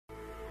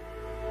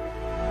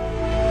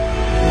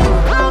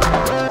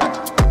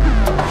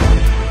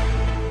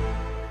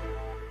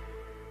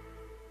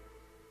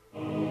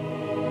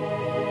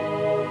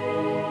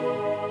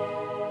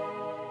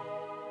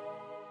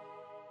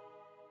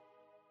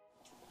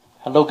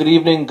Hello, good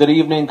evening, good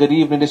evening, good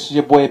evening. This is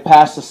your boy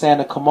Pastor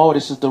Santa Camo.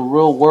 This is the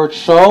Real Word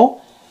Show.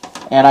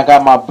 And I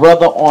got my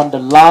brother on the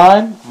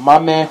line, my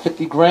man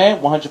 50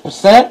 grand,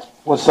 100%.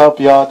 What's up,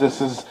 y'all?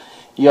 This is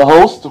your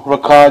host,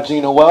 Ricard G.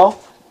 Noel.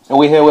 And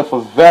we're here with a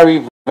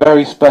very,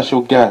 very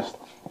special guest.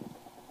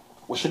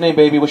 What's your name,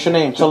 baby? What's your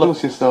name?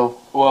 Introduce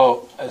yourself.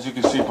 Well, as you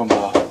can see from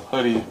the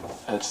hoodie,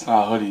 it's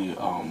not hoodie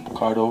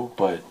Cardo,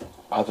 but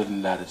other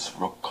than that, it's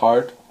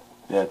Ricard.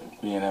 Yeah,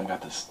 me and him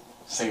got this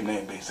same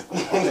name,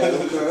 basically.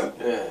 Okay.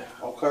 Yeah.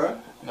 Okay.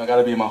 You know, I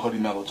gotta be in my hoodie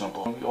mellow jumper.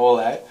 All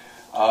that.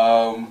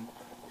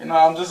 You know,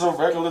 I'm just a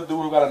regular dude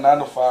who got a 9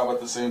 to 5 at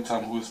the same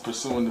time, who is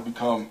pursuing to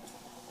become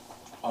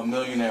a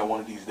millionaire one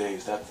of these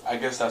days. I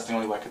guess that's the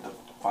only way I could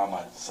define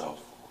myself.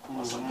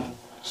 Mm-hmm.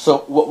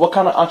 So, what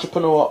kind of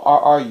entrepreneur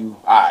are you?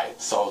 Alright,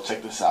 so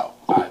check this out.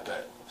 I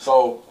bet.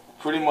 So,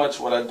 pretty much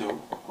what I do,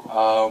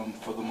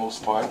 for the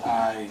most part,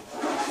 I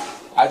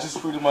just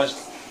pretty much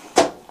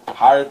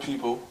hire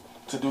people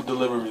to do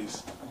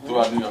deliveries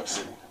throughout New York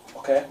City.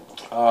 Okay.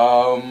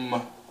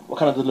 What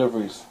kind of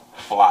deliveries?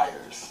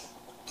 Flyers.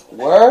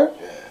 Word?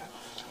 Yeah.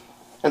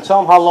 And tell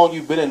them how long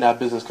you've been in that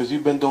business, because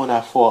you've been doing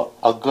that for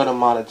a good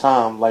amount of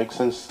time. Like,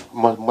 since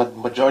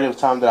majority of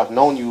the time that I've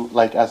known you,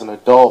 like, as an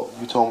adult,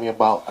 you told me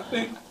about I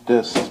think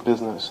this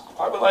business.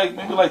 probably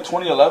maybe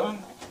 2011.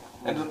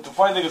 And the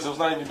funny thing is, it was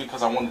not even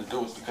because I wanted to do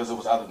it, it's because it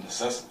was out of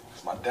necessity.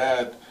 Because my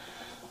dad,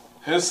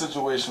 his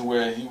situation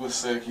where he was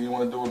sick, he didn't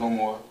want to do it no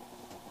more.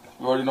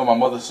 You already know my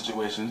mother's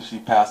situation. She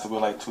passed away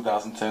like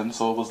 2010,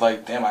 so it was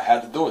like, damn, I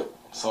had to do it.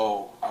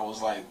 So I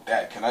was like,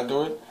 Dad, can I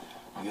do it?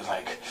 And he was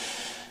like,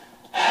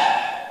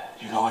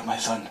 you know what, my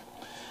son?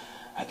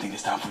 I think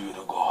it's time for you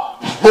to go.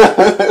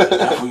 It's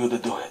time for you to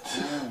do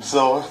it.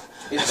 So,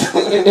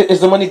 Is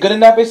the money good in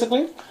that,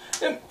 basically?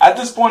 And at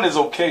this point, it's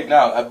okay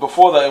now.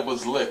 Before that, it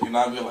was lit. You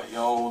know what I mean? Like,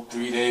 yo,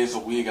 3 days a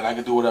week, and I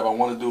can do whatever I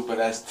want to do. But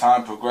as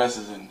time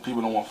progresses and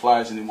people don't want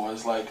flyers anymore,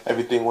 it's like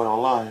everything went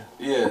online.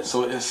 yeah.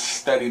 So it's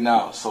steady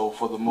now. So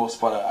for the most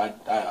part,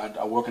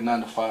 I work a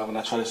 9 to 5, and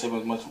I try to save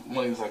as much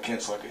money as I can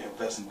so I can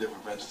invest in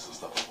different ventures and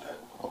stuff like that.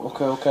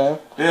 Okay.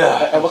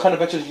 Yeah. And what kind of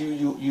ventures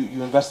you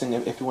investing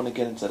in, if you want to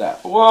get into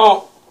that?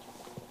 Well,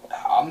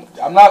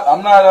 I'm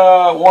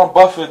not Warren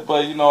Buffett,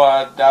 but you know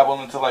I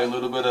dabble into like a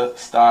little bit of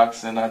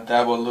stocks, and I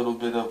dabble a little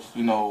bit of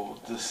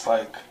just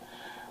like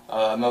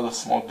another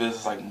small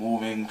business like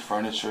moving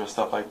furniture,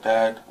 stuff like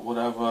that,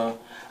 whatever.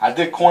 I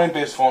did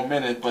Coinbase for a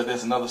minute, but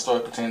there's another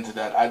story pertaining to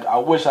that. I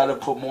wish I'd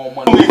have put more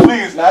money.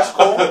 Please, That's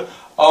cool.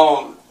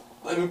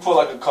 Let me put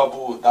like a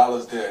couple of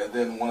dollars there, and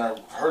then when I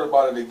heard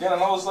about it again,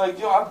 and I was like,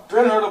 yo, I've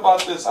been heard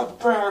about this. I've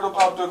been heard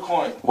about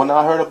Bitcoin. When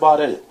I heard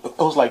about it, it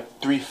was like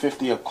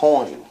 $3.50 a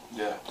coin.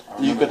 Yeah.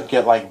 You could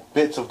get like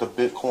bits of the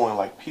Bitcoin,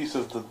 like pieces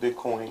of the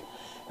Bitcoin.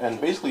 And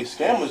basically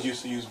scammers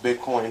used to use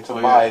Bitcoin to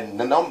buy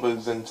the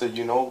numbers and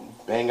to,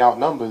 bang out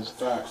numbers.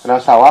 Facts. And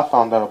that's how I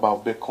found out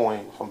about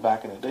Bitcoin from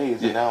back in the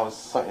days. Yeah. And now it's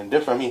something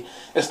different. I mean,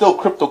 it's still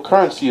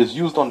cryptocurrency. It's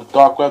used on the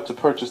dark web to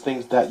purchase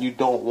things that you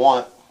don't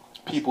want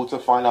people to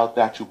find out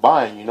that you're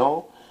buying,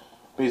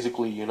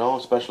 Basically,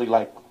 especially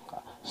like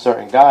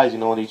certain guys,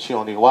 they cheat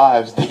on their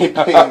wives, they pay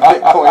in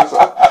Bitcoin,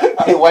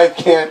 so their wife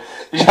can't,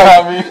 You know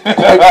what I mean?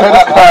 their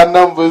credit card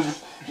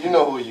numbers, you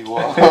know who you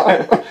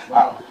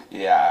are.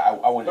 Yeah,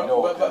 I wouldn't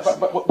know.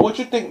 But what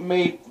you think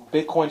made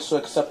Bitcoin so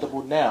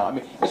acceptable now? I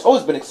mean, it's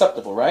always been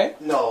acceptable, right?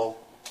 No.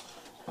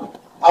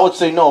 I would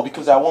say no,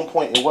 because at one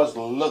point it was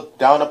looked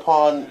down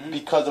upon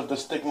because of the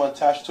stigma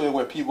attached to it,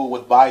 where people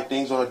would buy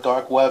things on the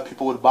dark web.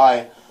 People would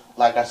buy,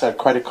 like I said,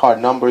 credit card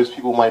numbers.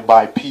 People might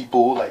buy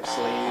people, like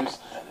slaves,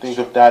 things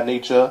of that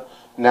nature.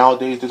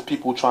 Nowadays, there's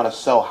people trying to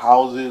sell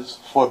houses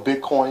for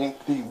Bitcoin.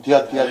 The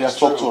other day I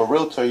spoke to a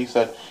realtor. He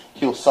said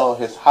he'll sell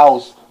his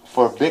house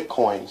for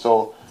Bitcoin.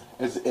 So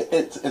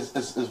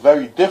it's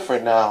very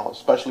different now,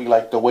 especially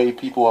like the way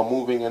people are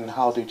moving and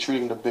how they're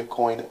treating the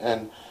Bitcoin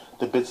and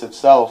the bits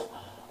itself.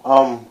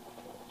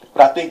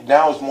 But I think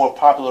now it's more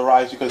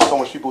popularized because so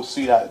much people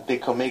see that they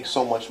can make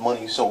so much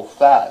money so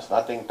fast. And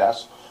I think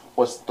that's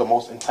what's the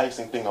most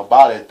enticing thing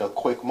about it, the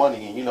quick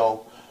money.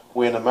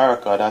 We're in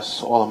America.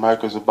 That's all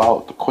America's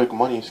about, the quick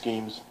money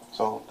schemes.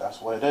 So that's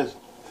what it is.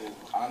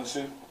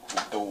 Honestly,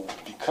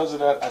 because of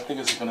that, I think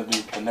it's going to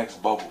be the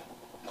next bubble.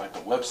 Like the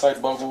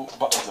website bubble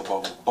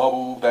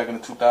back in the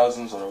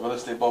 2000s, or the real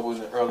estate bubble in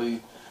the early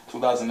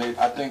 2008.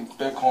 I think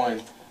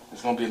Bitcoin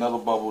is going to be another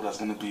bubble that's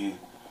going to be,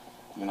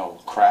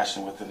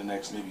 crashing within the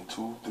next maybe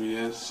 2-3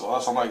 years. So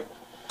that's, I'm like,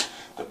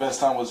 the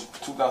best time was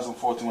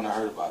 2014 when I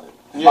heard about it.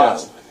 Yeah.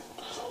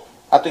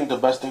 I think the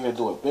best thing to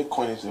do with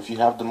Bitcoin is if you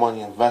have the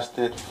money, invest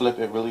it, flip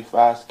it really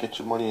fast, get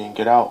your money and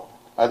get out.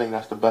 I think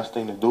that's the best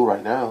thing to do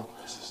right now.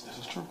 This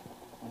is true.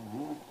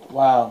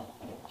 Wow.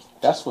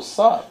 That's what's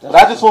up. But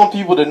I just want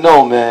people to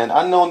know, man,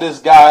 I've known this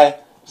guy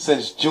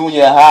since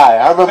junior high.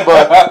 I remember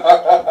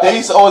there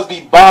used to always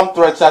be bomb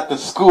threats at the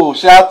school.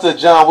 Shout out to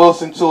John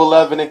Wilson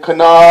 211 in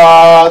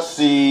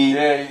Canarsie.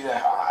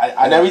 Yeah.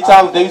 And every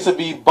time there used to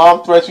be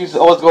bomb threats, we used to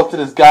always go to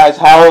this guy's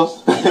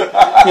house.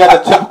 He had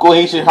a typical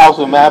Haitian house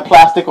with mad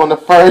plastic on the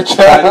furniture.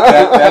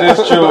 That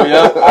is true.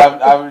 Yep.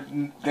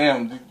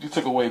 Damn, you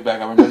took it way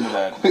back. I remember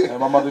that. And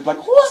my mother's like,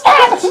 "Who's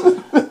that?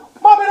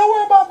 Mommy, don't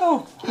worry about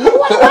them.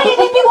 Why do you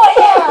think people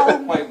here?"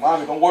 I'm like,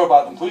 "Mommy, don't worry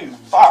about them, please.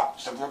 Stop.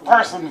 She's a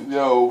person."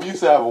 Yo, we used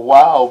to have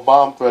wild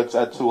bomb threats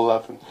at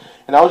 211.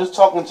 And I was just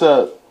talking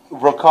to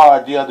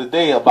Ricard the other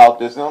day about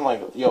this, and I'm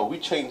like, yo, we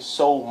changed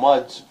so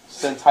much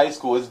since high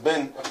school. It's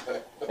been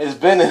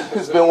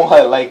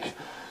what, like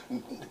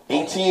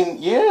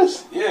 18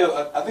 years?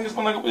 Yeah, I think it's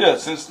been like,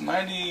 since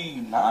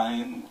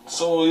 99.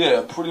 So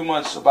yeah, pretty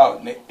much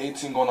about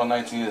 18 going on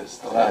 19 years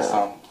the last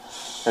time.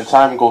 And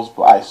time goes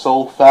by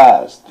so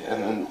fast, Yeah.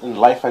 and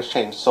life has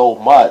changed so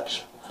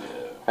much.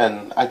 Yeah.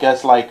 And I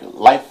guess like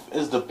life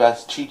is the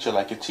best teacher.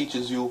 Like it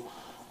teaches you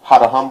how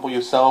to humble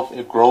yourself.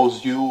 It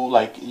grows you.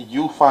 Like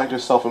you find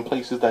yourself in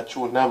places that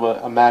you would never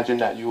imagine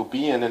that you would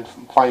be in, and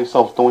find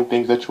yourself doing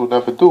things that you would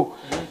never do.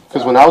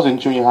 Because when I was in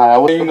junior high, I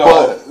was.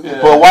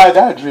 But why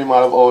that dream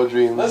out of all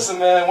dreams? Listen,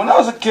 man. When I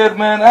was a kid,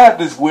 man, I had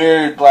this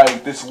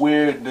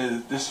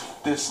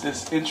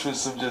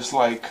interest of just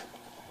like.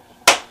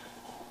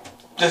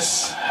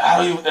 Just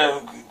how you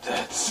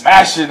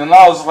smash it, and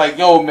I was like,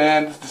 yo,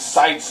 man, the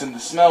sights and the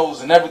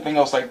smells and everything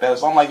else like that.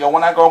 So I'm like, yo,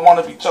 when I grow, I want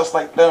to be just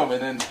like them.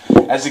 And then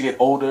as you get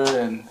older,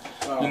 and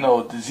you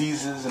know,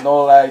 diseases and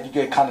all that, you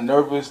get kind of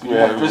nervous, but you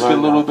want to risk it a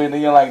little bit. And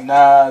then you're like,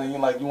 nah. And you're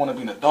like, you want to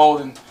be an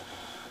adult, and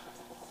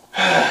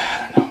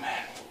I don't know, man.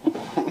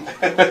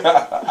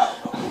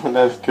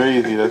 That's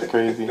crazy. That's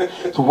crazy.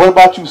 So what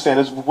about you,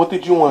 Sanders? What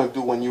did you want to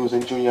do when you was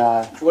in junior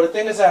high? Well, the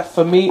thing is that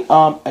for me,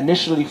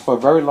 initially for a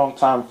very long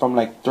time, from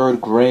like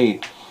 3rd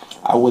grade,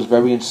 I was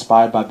very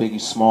inspired by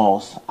Biggie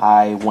Smalls.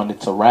 I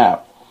wanted to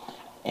rap,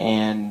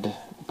 and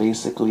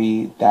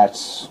basically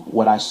that's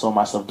what I saw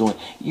myself doing,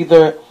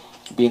 either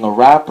being a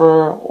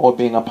rapper or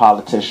being a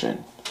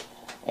politician.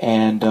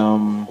 And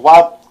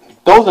Wow,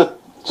 those are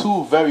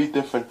two very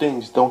different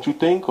things, don't you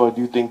think? Or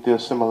do you think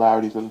there's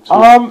similarities in the two?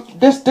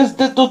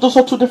 Those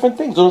are two different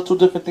things. Those are two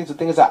different things. The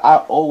thing is that I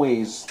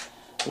always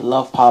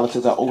love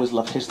politics. I always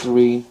love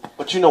history.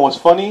 But you know what's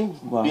funny?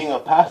 What? Being a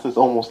pastor is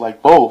almost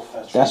like both.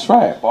 That's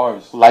right.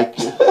 Bars. Like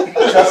Spin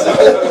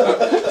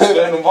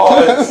the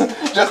bars.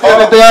 just the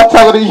other day I'm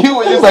telling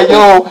you, and you're like,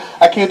 yo,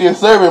 I came to your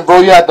sermon, bro.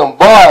 You had them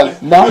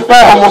bars. No,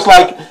 Almost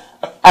like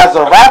as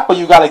a rapper,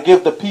 you gotta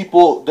give the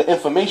people the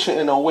information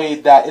in a way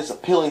that is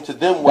appealing to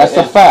them. That's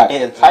a fact.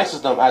 It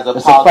entices them. As a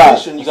That's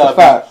politician, a you fact.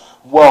 gotta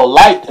be well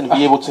liked and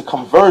be able to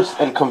converse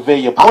and convey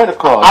your point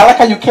across. I like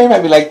how you came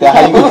at me like that.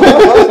 How you?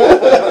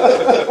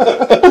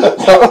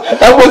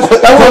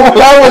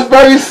 that was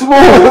very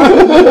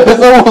smooth.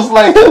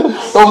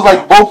 It's almost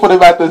like both of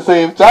them at the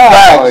same time.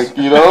 Facts. Like,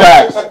 you know,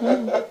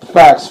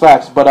 Facts.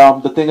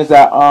 But the thing is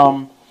that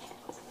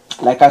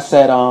like I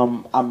said,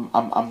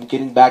 I'm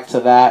getting back to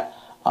that.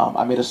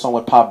 I made a song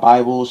with Pop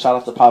Bibles. Shout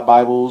out to Pop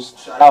Bibles.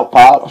 Shout out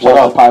Pop. Shout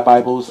out to Pop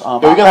Bibles. Yo,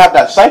 we're gonna have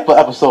that cipher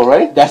episode,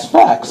 right? That's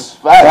facts.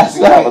 That's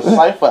we're gonna have a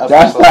cipher episode.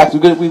 That's facts.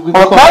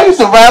 I used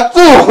to rap too.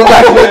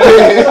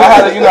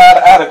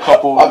 I had a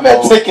couple. I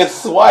meant taking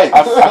swipes.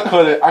 I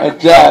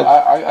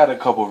had a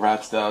couple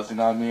rap styles. You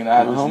know what I mean? I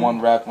had this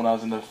one rap when I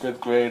was in the 5th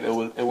grade. It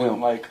went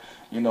like,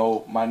 you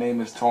know, my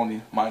name is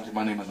Tony. Mind you,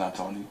 my name is not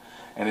Tony.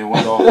 And it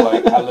went off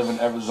like, I live in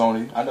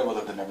Arizona. I never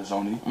lived in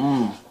Arizona.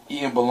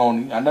 Eating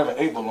bologna. I never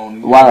ate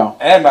bologna. Wow.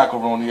 And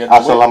macaroni.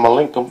 Assalamu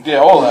alaikum. Yeah,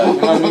 all that. You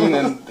know what I mean?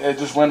 And it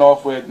just went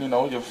off with, you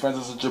know, your friends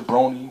is a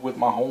jabroni with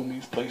my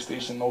homies,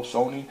 PlayStation, no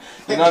Sony.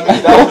 You know what I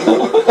mean?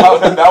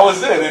 That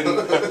was it. And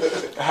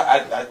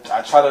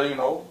I try to, you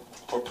know,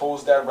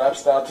 propose that rap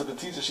style to the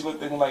teacher. She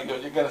looked at me like, yo,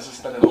 you're getting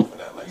suspended over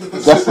that. Like,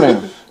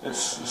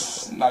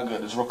 it's not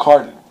good. It's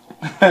retarded.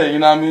 You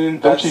know what I mean?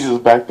 Them teachers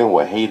back then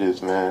were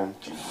haters, man.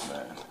 Jesus,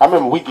 man. I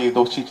remember we gave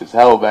those teachers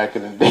hell back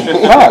in the day.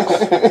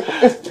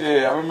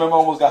 Yeah, I remember I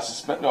almost got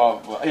suspended.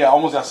 I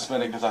almost got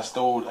suspended because I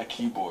stole a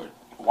keyboard.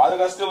 Why did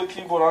I steal a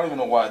keyboard? I don't even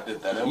know why I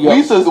did that. We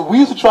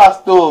used to try to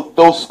steal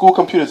those school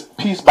computers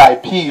piece by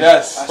piece.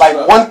 Yes.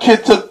 Like one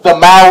kid took the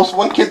mouse,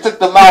 one kid took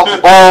the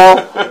mouse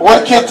ball,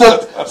 one kid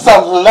took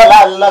some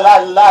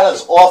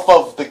letters off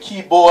of the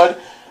keyboard,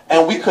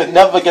 and we could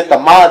never get the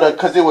monitor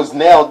because it was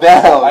nailed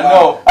down. I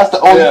know. That's the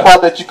only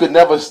part that you could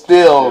never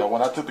steal. Yeah,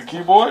 when I took the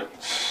keyboard,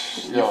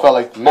 you felt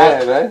like the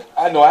man, right?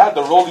 I know. I had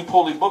the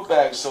roly-poly book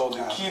bag, so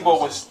the keyboard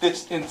was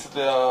stitched into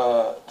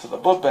the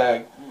book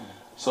bag.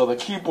 So the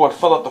keyboard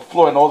fell at the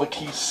floor, and all the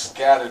keys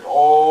scattered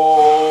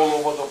all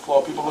over the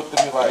floor. People looked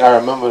at me like... I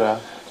remember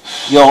that.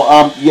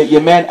 Yo,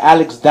 your man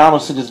Alex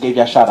Donaldson just gave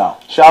you a shout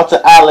out. Shout out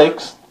to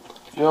Alex.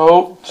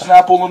 Yo,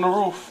 Snapple on the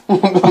roof.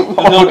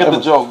 You'll get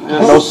the joke.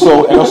 Yes. And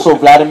also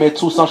Vladimir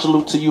Toussaint,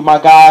 salute to you, my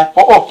guy.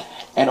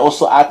 And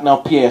also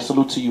Aknel Pierre,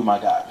 salute to you, my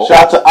guy.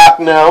 Shout out to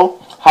Aknel.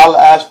 Holla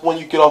ass when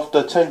you get off the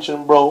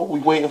attention, bro.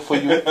 We waiting for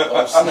you.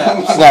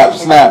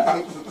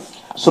 Snap.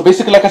 So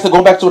basically, like I said,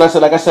 going back to what I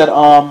said,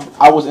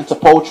 I was into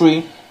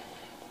poetry,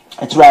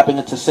 into rapping,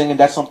 into singing.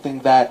 That's something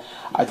that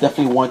I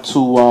definitely want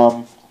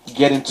to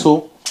get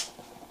into.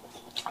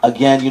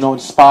 Again, you know,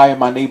 inspire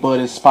my neighborhood,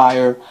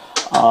 inspire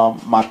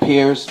my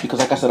peers, because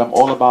like I said, I'm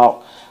all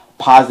about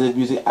positive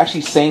music,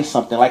 actually saying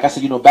something. Like I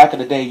said, back in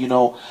the day,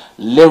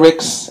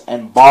 lyrics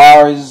and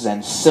bars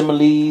and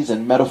similes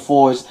and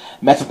metaphors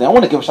meant something. I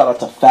want to give a shout out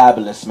to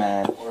Fabulous,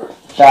 man.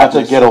 Shout out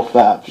to Ghetto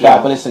Fab.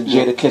 Fabulous and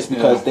Jada Kiss,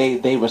 because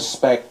they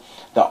respect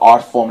the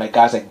art form. Like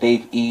guys like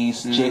Dave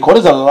East, J. Cole.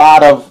 There's a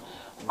lot of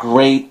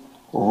great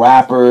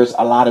rappers,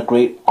 a lot of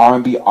great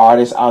R&B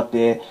artists out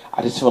there.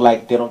 I just feel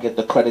like they don't get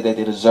the credit that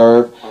they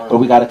deserve, but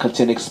we got to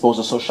continue to expose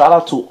them. So shout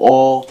out to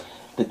all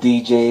the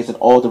DJs and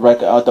all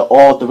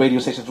all the radio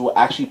stations who are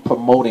actually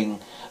promoting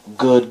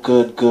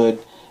good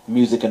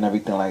music and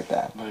everything like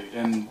that.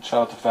 And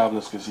shout out to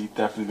Fabulous, because he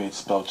definitely made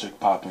spell check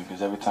popping,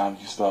 because every time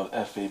you spell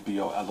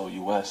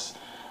Fabolous,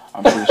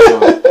 I'm pretty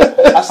sure.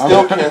 I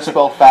still can't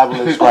spell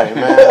Fabulous right,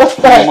 man.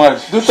 Pretty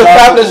much. Do the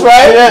Fabulous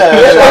right?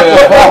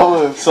 Yeah.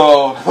 Fabulous.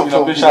 So,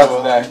 big shout out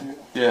to that.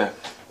 Yeah.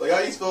 Like, how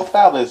you spell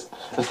Fabulous?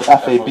 It's the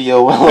Fabolous.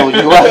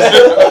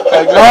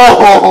 Like, no.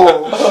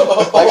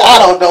 Like, I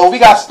don't know. We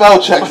got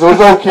spell checks, so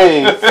it's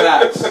okay.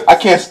 I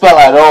can't spell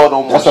at all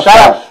no more. Shout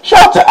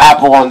out to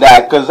Apple on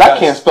that, because I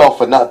can't spell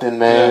for nothing,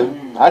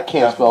 man. I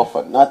can't spell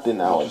for nothing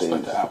nowadays.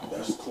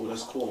 That's cool.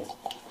 That's cool.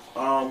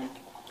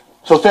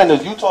 So,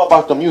 Sanders, you talk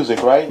about the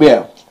music, right?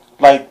 Yeah.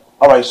 Like,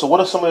 all right. So,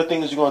 what are some of the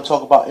things you're going to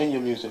talk about in your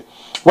music?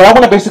 Well, I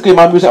want to basically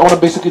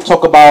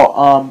talk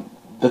about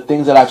the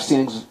things that I've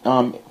seen.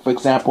 For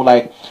example,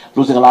 like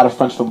losing a lot of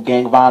friends from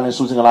gang violence,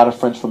 losing a lot of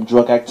friends from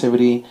drug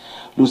activity,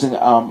 losing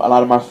a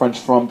lot of my friends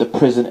from the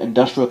prison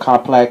industrial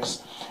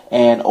complex,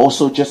 and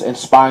also just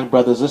inspiring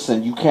brothers.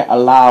 Listen, you can't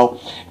allow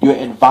your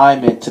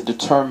environment to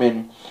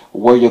determine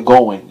where you're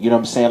going. You know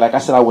what I'm saying? Like I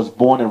said, I was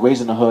born and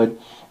raised in the hood,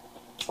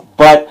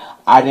 but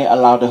I didn't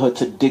allow the hood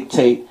to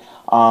dictate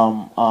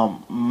my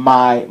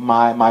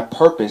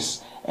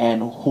purpose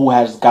and who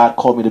has God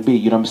called me to be.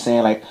 You know what I'm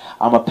saying? Like,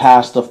 I'm a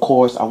pastor, of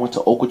course. I went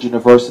to Oakwood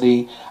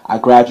University. I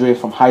graduated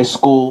from high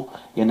school.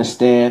 You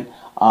understand?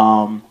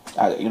 I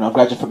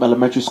graduated from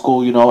elementary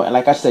school. And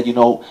like I said,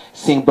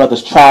 seeing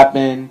brothers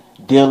trapping,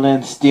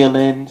 dealing,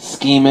 stealing,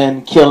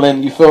 scheming,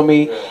 killing. You feel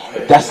me?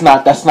 That's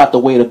not the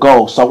way to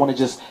go. So I want to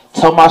just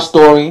tell my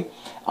story.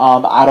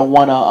 I don't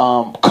want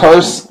to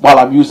curse while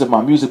I'm using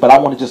my music, but I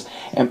want to just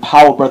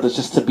empower brothers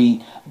just to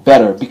be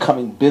better,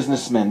 becoming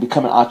businessmen,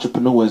 becoming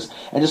entrepreneurs,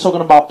 and just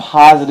talking about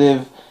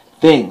positive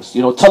things.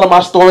 Telling my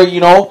story,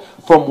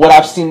 from what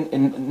I've seen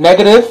in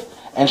negative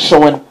and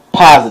showing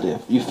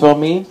positive. You feel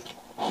me?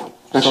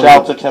 And shout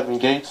out to Kevin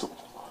Gates.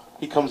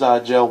 He comes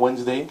out of jail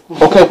Wednesday.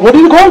 Okay, what are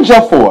you going to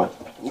jail for?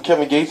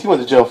 Kevin Gates, he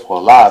went to jail for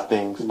a lot of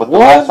things. But the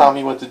last time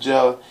he went to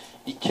jail,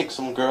 he kicked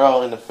some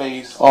girl in the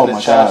face, in the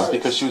chest,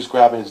 because she was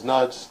grabbing his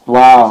nuts.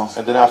 Wow.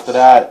 And then after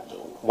that,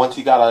 once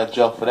he got out of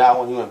jail for that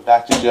one, he went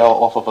back to jail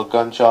off of a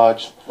gun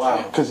charge.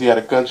 Wow. Because he had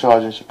a gun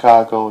charge in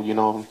Chicago.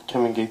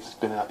 Kevin Gates has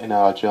been in and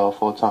out of jail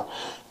for a time.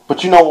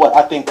 But you know what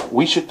I think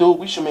we should do?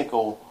 We should make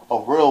a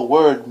real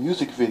word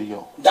music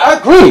video. I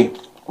agree.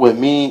 With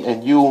me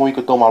and you, and we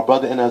could throw my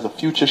brother in as a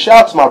future.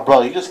 Shout out to my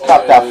brother. He just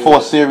copped that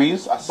 4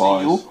 Series. I see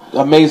you.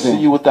 Amazing. I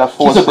see you with that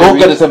 4 He's Series. He's a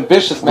go-getter. He's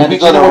ambitious, man. We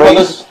gonna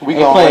race. We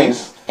gonna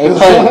race. Ain't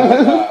playing.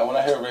 When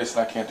I hear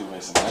racing, I can't do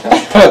racing.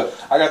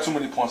 I got too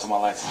many points on my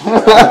license.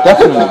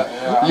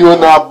 Definitely. You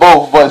and I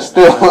both, but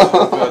still.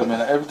 Good,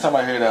 man. Every time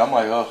I hear that, I'm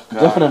like, oh, God.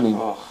 Definitely.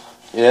 Oh.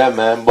 Yeah,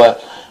 man.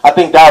 But I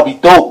think that would be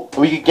dope.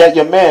 We could get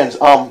your man's,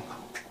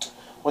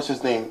 what's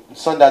his name?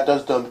 Son that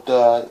does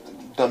the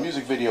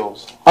music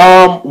videos.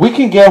 We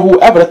can get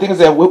whoever. The thing is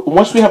that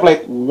once we have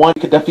like one,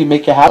 we could definitely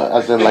make it happen.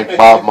 As in like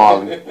Bob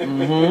Marley.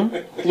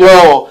 Mm-hmm.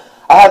 Yo,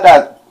 I had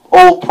that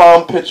old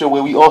prom picture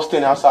where we all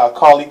standing outside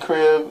Carly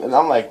crib, and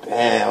I'm like,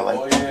 damn,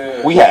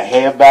 like we had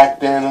hair back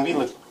then, and we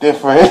looked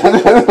different.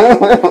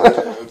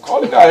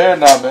 Carly got hair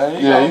now,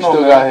 man. You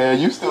still got hair.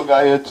 You still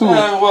got hair too.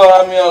 Yeah,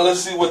 well, I mean,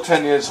 let's see what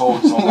 10 years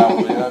holds on that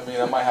one. You know what I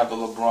mean? I might have the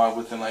LeBron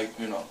within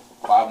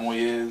 5 more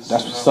years.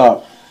 That's what's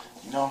up.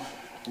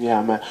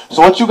 Yeah, man.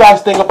 So what you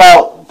guys think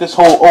about this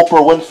whole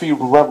Oprah Winfrey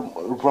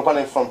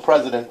running from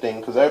president thing?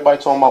 Because everybody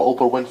talking about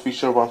Oprah Winfrey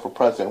should run for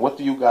president. What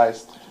do you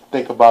guys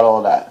think about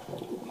all that?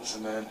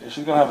 Listen, man, if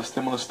she's going to have a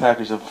stimulus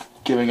package of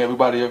giving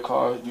everybody a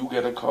car, you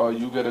get a car,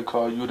 you get a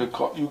car, you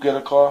get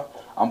a car,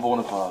 I'm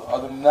voting for her.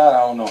 Other than that,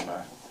 I don't know,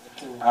 man.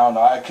 I don't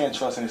know. I can't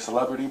trust any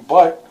celebrity,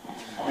 but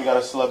we got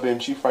a celebrity in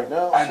chief right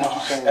now. I know.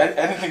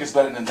 Anything is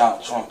better than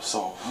Donald Trump,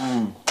 so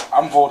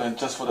I'm voting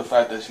just for the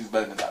fact that she's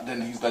better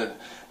than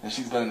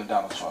she's better than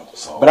Donald Trump.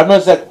 So. But I've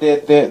noticed that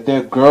there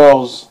are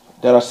girls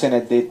that are saying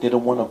that they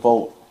don't want to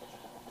vote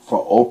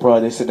for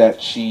Oprah. They said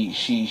that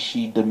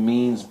she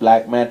demeans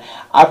black men.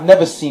 I've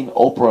never seen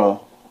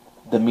Oprah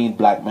demean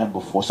black men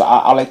before, so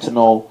I like to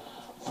know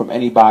from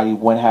anybody,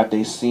 when have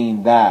they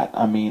seen that?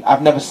 I mean,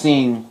 I've never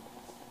seen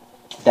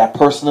that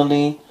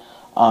personally.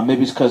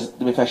 Maybe it's because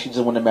the fact she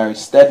doesn't want to marry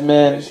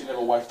Stedman. Yeah, she never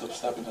wifed up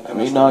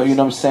Stedman. You know what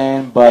I'm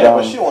saying? But yeah,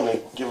 but she want to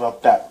give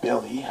up that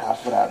Billy,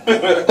 half of that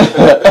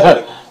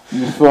Billy.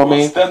 You feel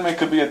me? Stedman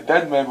could be a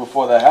dead man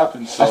before that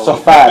happens. So. That's a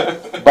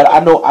fact. But I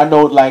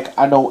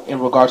know in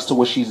regards to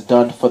what she's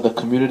done for the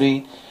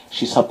community,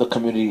 she's helped the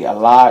community a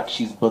lot.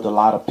 She's built a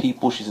lot of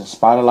people. She's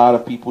inspired a lot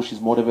of people. She's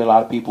motivated a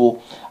lot of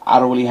people. I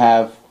don't really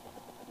have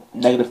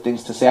negative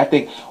things to say. I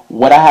think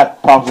what I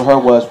had problems with her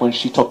was when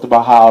she talked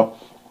about how,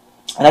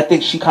 and I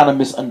think she kind of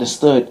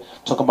misunderstood,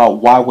 talking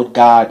about why would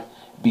God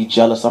be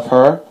jealous of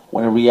her,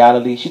 when in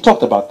reality, she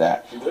talked about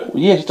that.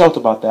 Yeah, she talked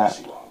about that.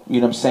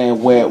 You know what I'm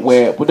saying?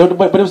 But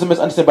it was a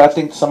misunderstanding, but I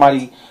think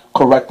somebody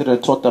corrected her,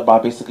 talked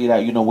about basically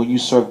that, you know, when you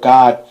serve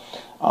God,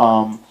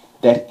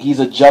 that he's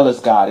a jealous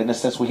God in a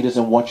sense where he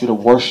doesn't want you to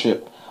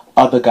worship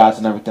other gods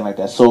and everything like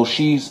that. So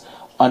she's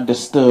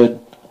understood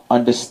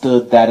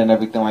that and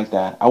everything like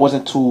that. I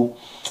wasn't too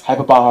hype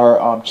about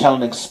her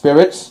channeling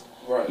spirits.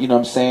 Right. You know what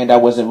I'm saying?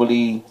 That wasn't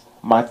really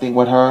my thing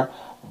with her.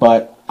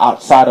 But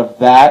outside of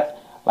that,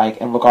 like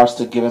in regards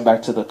to giving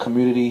back to the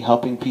community,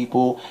 helping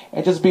people,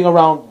 and just being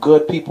around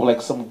good people,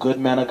 like some good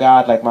man of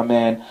God, like my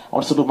man, I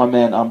want to salute my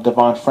man,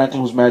 Devon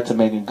Franklin, who's married to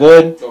Megan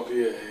Good.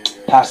 Okay,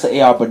 yeah. Pastor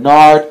A.R.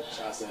 Bernard,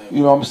 you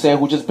know what I'm saying,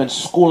 who just been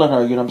schooling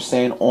her, you know what I'm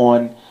saying,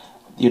 on,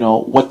 you know,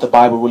 what the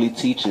Bible really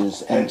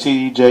teaches. And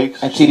T.D.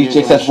 Jakes. And T.D.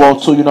 Jakes as well,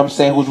 too, you know what I'm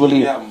saying, who's really,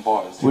 you know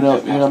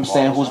what I'm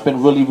saying, who's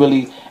been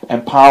really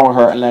empowering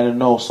her and letting her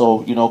know.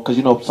 So, you know, because,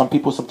 you know, some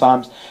people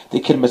sometimes, they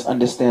can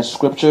misunderstand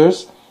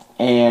scriptures,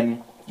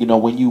 and, you know,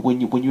 when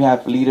you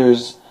have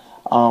leaders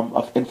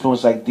of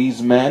influence like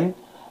these men,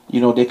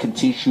 you know, they can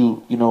teach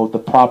you, you know, the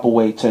proper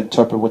way to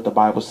interpret what the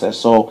Bible says.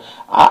 So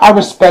I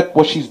respect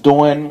what she's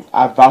doing.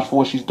 I vouch for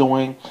what she's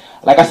doing.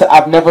 Like I said,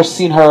 I've never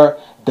seen her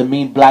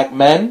demean black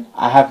men.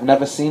 I have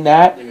never seen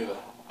that.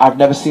 I've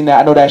never seen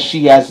that. I know that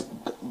she has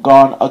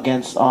gone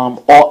against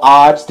all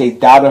odds. They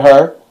doubted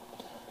her.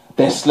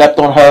 They slept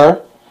on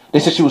her. They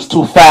said she was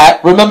too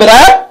fat. Remember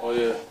that? Oh,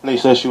 yeah. They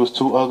said she was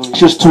too ugly.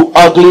 She was too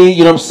ugly,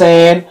 you know what I'm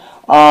saying?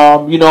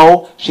 You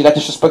know, she got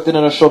disrespected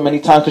on her show many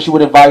times because she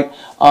would invite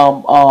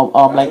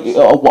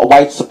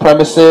white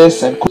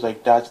supremacists, and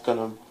like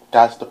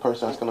that's the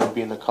person that's gonna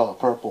be in The Color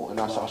Purple, and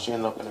that's how she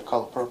ended up in The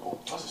Color Purple.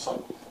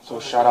 So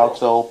shout out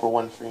to Oprah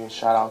Winfrey and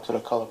shout out to The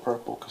Color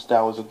Purple, because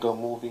that was a good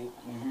movie.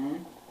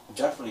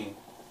 Definitely.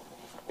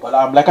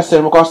 But like I said,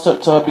 in regards to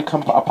her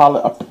become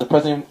the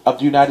president of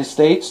the United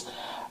States,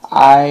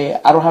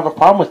 I don't have a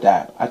problem with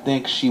that. I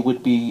think she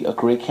would be a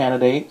great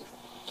candidate.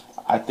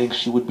 I think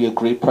she would be a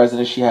great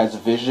president. She has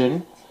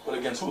vision. But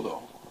against who,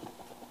 though?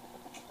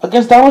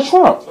 Against Donald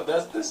Trump. So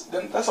that's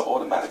an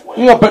automatic win.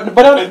 Yeah,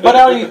 but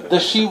only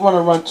does she want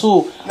to run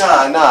too?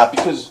 Nah,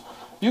 because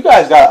you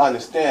guys gotta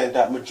understand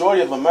that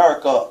majority of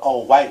America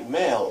are white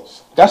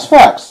males. That's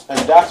facts. And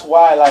that's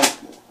why, like,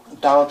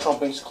 Donald Trump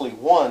basically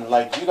won.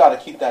 Like, you gotta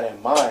keep that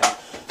in mind.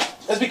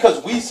 It's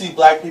because we see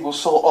black people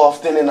so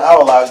often in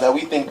our lives that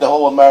we think the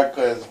whole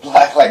America is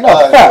black like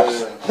us.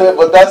 Facts.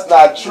 But that's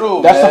not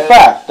true, That's man. a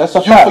fact. That's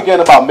a fact. You forget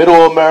about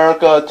middle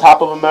America,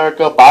 top of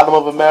America, bottom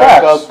of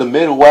America, Facts. the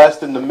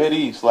Midwest and the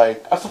Mideast.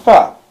 Like, That's a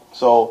fact.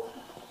 so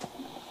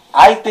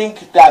I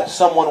think that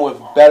someone with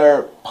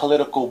better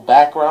political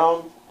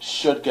background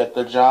should get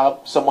the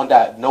job. Someone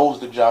that knows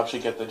the job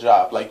should get the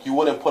job. Like, you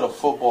wouldn't put a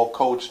football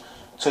coach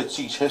to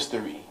teach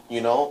history,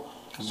 you know?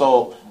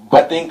 So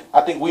I think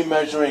we're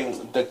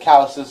measuring the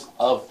calices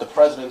of the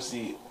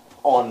presidency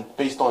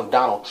based on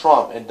Donald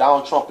Trump, and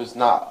Donald Trump is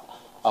not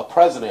a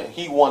president.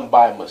 He won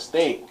by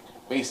mistake,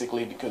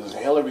 basically, because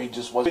Hillary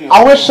just wasn't.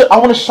 I want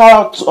to shout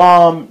out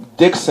to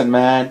Dixon,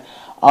 man.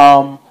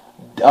 I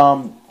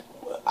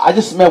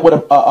just met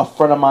with a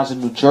friend of mine in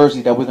New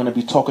Jersey that we're going to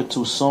be talking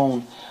to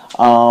soon.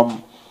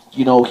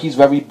 You know, he's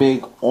very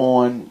big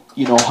on,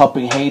 you know,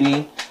 helping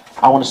Haiti.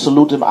 I want to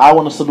salute him. I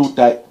want to salute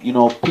that, you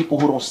know, people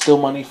who don't steal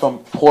money from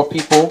poor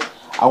people.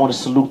 I want to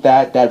salute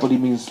that. That really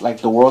means, like,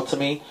 the world to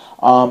me.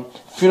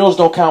 Funerals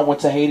don't count.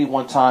 Went to Haiti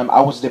one time.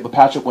 I was there, but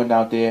Patrick went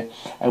out there,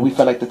 and we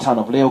felt like the town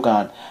of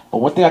Leogan. But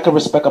one thing I can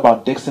respect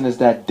about Dixon is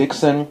that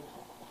Dixon,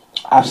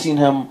 I've seen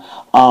him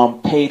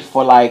paid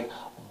for, like,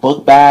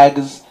 book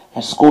bags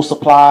and school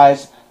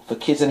supplies for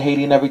kids in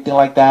Haiti and everything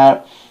like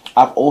that.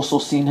 I've also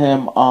seen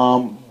him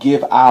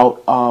give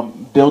out,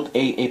 built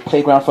a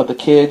playground for the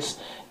kids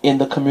in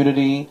the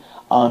community.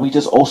 He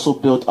just also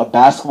built a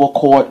basketball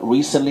court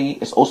recently.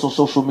 It's also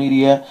social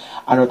media.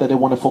 I know that they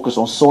want to focus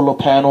on solar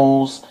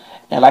panels.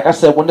 And like I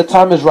said, when the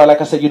time is right,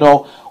 like I said, you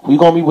know, we're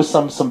gonna meet with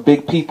some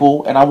big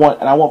people, and I want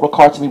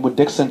Ricard to meet with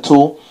Dixon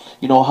too.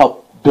 You know,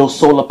 help build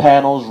solar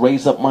panels,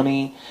 raise up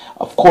money.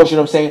 Of course, you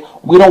know what I'm saying.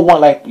 We don't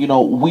want, like, you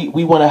know,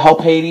 we want to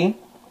help Haiti.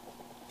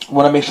 We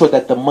want to make sure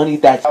that the money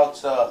that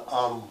Shout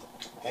out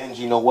to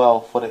Angie Noel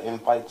for the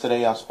invite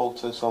today. I spoke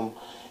to some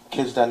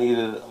kids that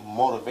needed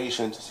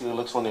motivation to see the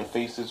looks on their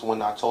faces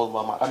when I told them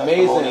about my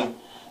testimony.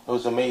 It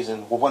was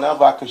amazing. Well,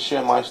 whenever I could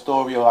share my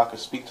story or I could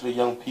speak to the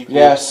young people,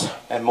 yes,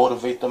 and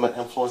motivate them and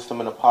influence them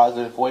in a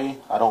positive way,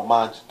 I don't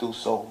mind to do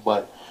so.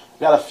 But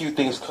we got a few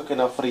things cooking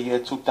up for the year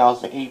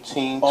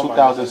 2018.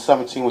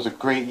 2017 was a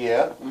great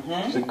year.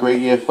 It was a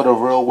great year for the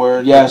Real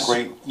Word. Yes. A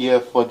great year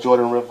for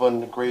Jordan River,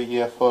 and a great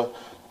year for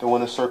the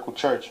Winter Circle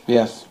Church.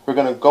 Yes. We're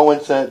going to go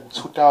into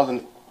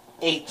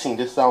 2018.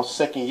 This is our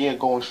second year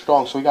going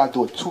strong, so we got to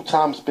do it 2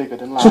 times bigger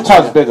than last year. 2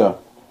 times bigger.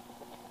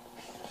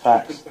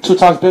 Facts. 2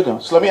 times bigger.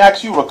 So let me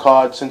ask you,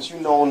 Ricard, since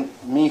you've known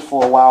me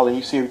for a while and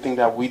you see everything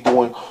that we're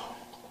doing,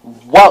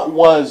 what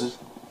was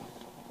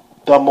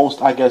the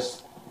most, I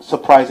guess,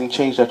 surprising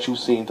change that you've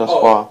seen thus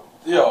far?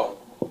 Yo,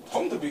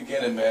 from the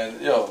beginning, man.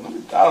 Yo,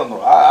 I don't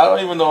know. I don't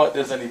even know if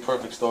there's any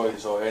perfect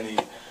stories or any,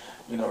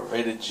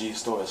 rated G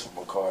stories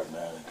from Ricard,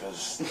 man.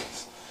 Because,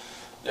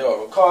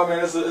 yo, Ricard,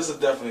 man, it's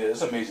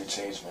a major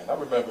change, man. I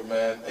remember,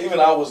 man. Even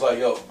I was like,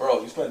 yo,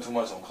 bro, you spend too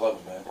much on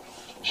clubs, man.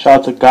 Shout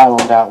out to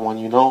God on that one.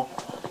 He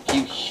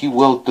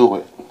will do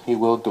it. He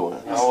will do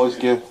it. I always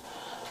give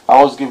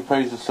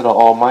praises to the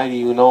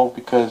Almighty,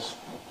 because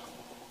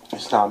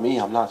it's not me.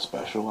 I'm not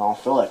special. I don't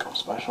feel like I'm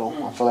special.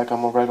 I feel like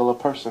I'm a regular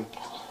person.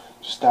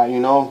 Just that,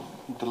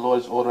 the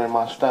Lord's ordering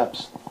my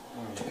steps.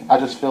 I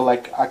just feel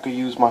like I could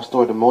use my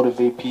story to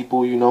motivate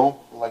people,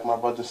 Like my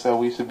brother said,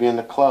 we used to be in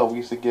the club. We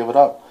used to give it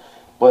up.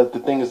 But the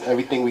thing is,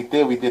 everything we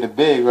did it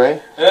big,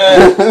 right?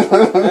 Yeah.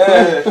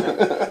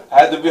 I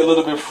had to be a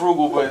little bit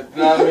frugal, but,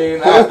 you know what I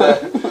mean? I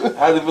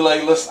had to be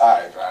like, listen,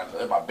 all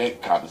right, my bank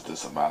account is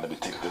this amount. Let me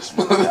take this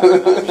money.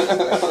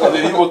 And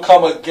then he would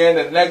come again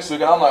the next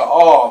week, and I'm like,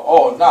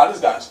 nah, this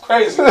guy's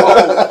crazy.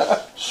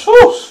 Oh,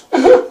 shoosh.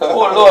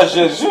 Oh, Lord,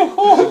 Jesus.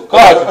 Oh,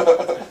 God.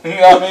 You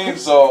know what I mean?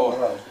 So...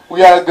 We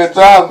had a good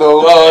time,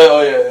 though.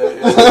 Oh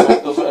yeah.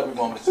 Those were every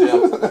moment,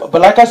 yeah. But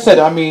like I said,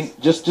 I mean,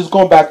 just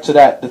going back to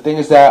that, the thing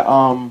is that,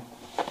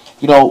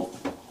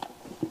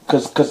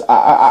 because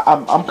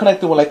I'm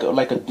connected with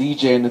like a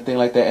DJ and the thing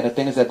like that, and the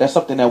thing is that that's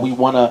something that we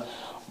want to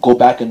go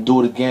back and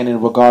do it again in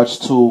regards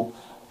to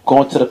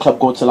going to the club,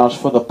 going to the lounge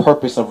for the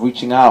purpose of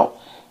reaching out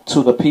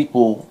to the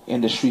people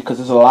in the street, because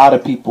there's a lot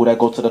of people that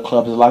go to the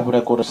club, there's a lot of people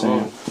that go to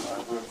same.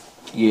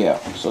 Yeah,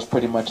 so it's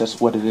pretty much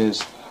just what it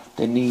is.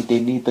 They need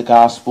the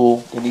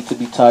gospel. They need to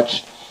be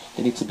touched.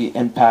 They need to be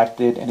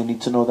impacted, and they need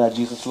to know that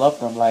Jesus loved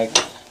them. Like,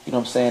 you know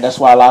what I'm saying? That's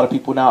why a lot of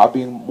people now are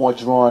being more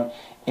drawn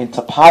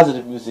into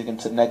positive music,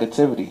 into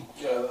negativity.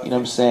 Yeah, you know what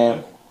I'm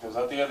saying? Because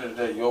at the end of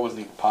the day, you always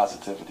need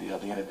positivity.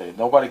 At the end of the day,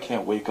 nobody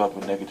can wake up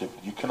with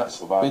negativity. You cannot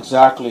survive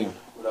Exactly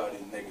without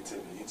any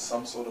negativity. It's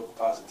some sort of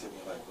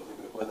positivity, like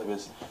whether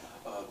it's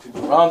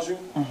people around you,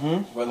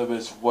 whether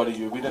it's what are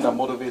you reading that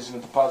motivates you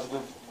into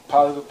positive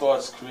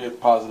thoughts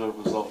create positive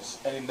results.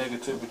 Any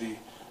negativity,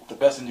 the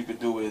best thing you could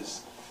do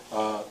is,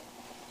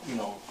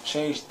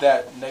 change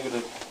that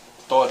negative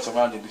thoughts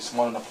around you. Be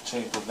smart enough to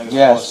change those negative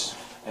thoughts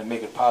and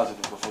make it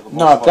positive. But for the most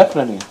part,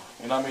 definitely.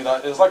 You know what I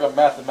mean? It's like a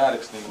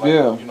mathematics thing. Like,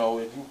 if you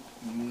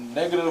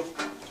negative,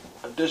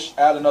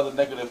 add another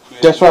negative,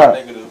 creates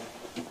negative.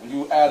 When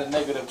you add a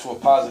negative to a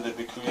positive,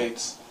 it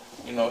creates,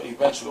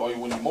 eventually, or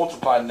when you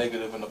multiply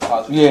negative and the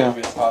positive, it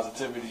creates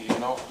positivity,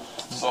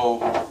 So,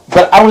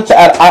 but I want to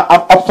add,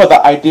 I'm up for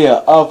the idea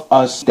of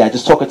us that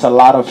just talking to a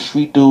lot of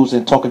street dudes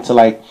and talking to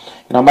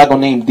I'm not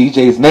gonna name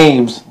DJs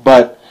names,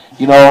 but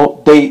they,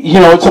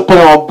 to put it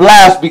on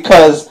blast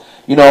because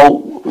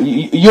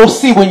you'll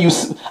see when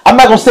I'm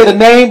not gonna say the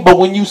name, but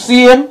when you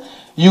see him,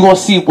 you're gonna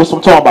see what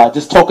I'm talking about.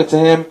 Just talking to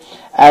him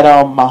at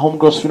my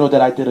homegirl's funeral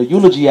that I did a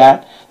eulogy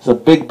at. It's a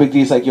big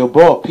deal. It's like, yo,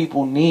 bro,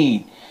 people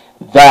need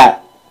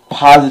that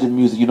positive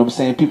music, you know what I'm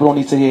saying? People don't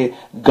need to hear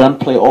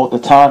gunplay all the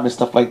time and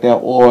stuff like that,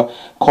 or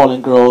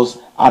calling girls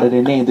out of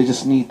their name. They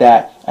just need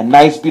that, a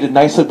nice beat, a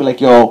nice hook, be like,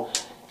 yo,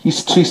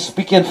 he's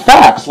speaking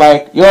facts,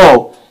 like,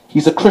 yo,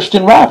 he's a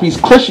Christian rap, he's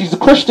a Christian,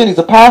 he's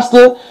a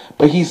pastor,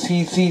 but he's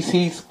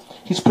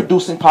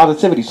producing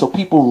positivity. So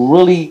people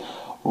really,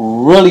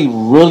 really,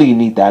 really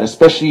need that,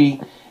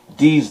 especially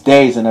these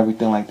days and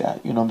everything like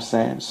that, you know what I'm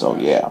saying? So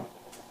yeah.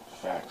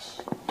 Facts.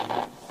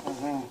 So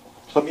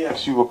let me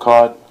ask you,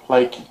 Ricard,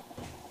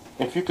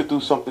 if you could do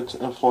something to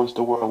influence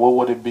the world, what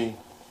would it be?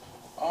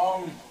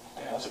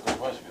 That's a good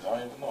question because I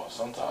don't even know.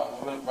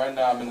 Sometimes, right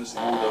now, I'm in this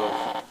mood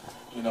of,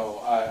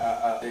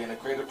 being a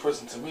greater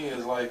person to me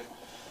is like,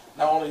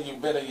 not only you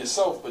better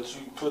yourself, but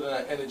you put in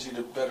that energy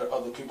to better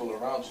other people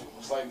around you.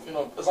 It's like,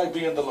 it's like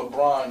being the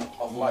LeBron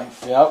of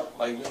life. Yep.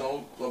 Like,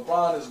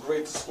 LeBron is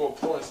great to score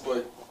points,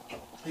 but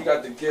he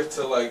got the gift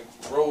to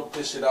throw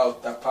this shit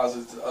out that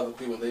positive to other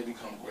people and they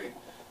become great.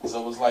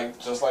 So it's like,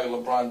 just like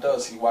LeBron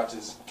does, he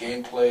watches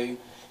gameplay.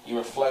 He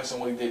reflects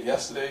on what he did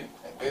yesterday,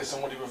 and based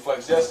on what he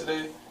reflects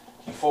yesterday,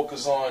 he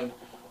focuses on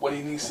what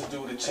he needs to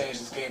do to change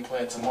his game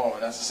plan tomorrow.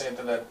 And that's the same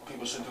thing that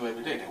people should do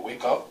every day. They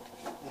wake up,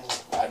 all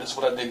right, this is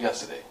what I did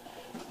yesterday.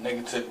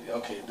 Negativity,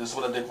 okay, this is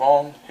what I did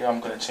wrong, here I'm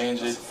going to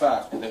change it. That's a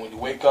fact. And then when you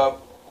wake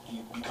up,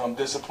 you become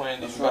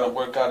disciplined. If you got to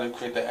work out to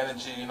create the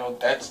energy,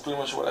 that's pretty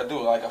much what I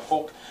do. Like, I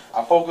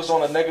focus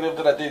on the negative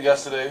that I did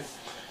yesterday,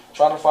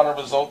 trying to find a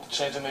result to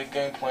changing the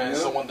game plan.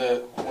 So when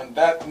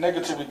that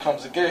negativity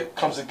comes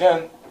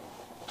again,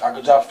 I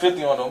could drop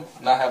 50 on them,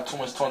 not have too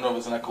much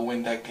turnovers, and I could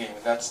win that game.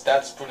 And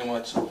that's pretty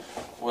much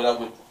what I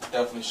would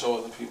definitely show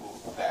other people.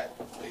 That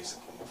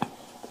basically.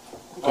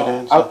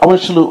 I want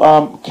to salute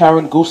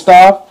Karen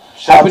Gustav.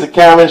 Shout out to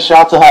Karen. Shout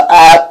out to her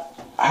app.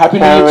 Happy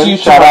Karen, New Year to you,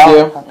 shout out.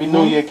 dear. Happy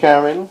New Year,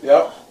 Karen.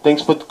 Yep.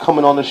 Thanks for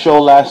coming on the show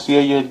last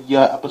year.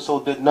 Your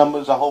episode did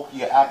numbers. I hope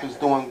your app is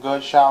doing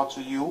good. Shout out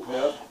to you.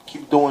 Yep.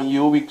 Keep doing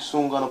you. We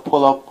soon gonna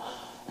pull up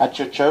at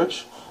your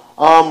church.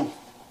 That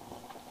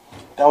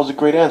was a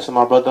great answer,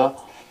 my brother.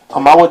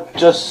 I would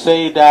just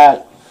say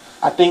that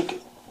I think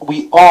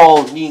we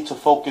all need to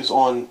focus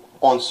on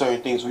on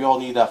certain things. We all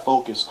need that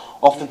focus.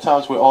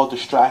 Oftentimes we're all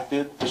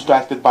distracted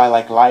by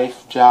like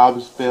life,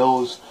 jobs,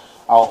 bills,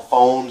 our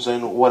phones,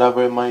 and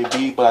whatever it might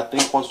be. But I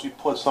think once we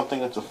put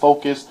something into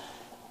focus,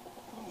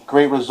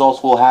 great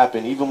results will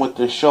happen. Even with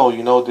this show,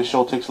 you know, this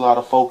show takes a lot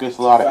of focus,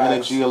 a lot of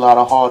energy, a lot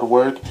of hard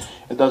work.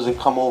 It doesn't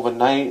come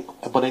overnight,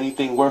 but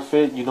anything worth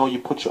it, you know, you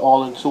put your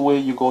all into it.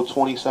 You go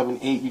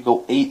 27-8, you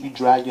go 8, you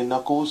drag your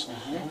knuckles.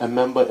 And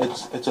remember,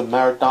 it's a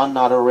marathon,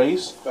 not a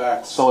race.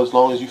 Facts. So as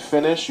long as you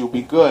finish, you'll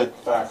be good.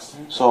 Facts.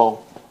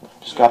 So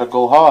just gotta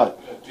go hard.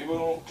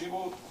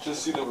 People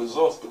just see the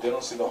results, but they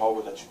don't see the hard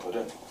work that you put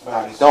in.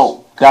 They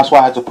don't. That's why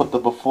I had to put the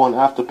before and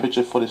after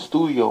picture for the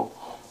studio.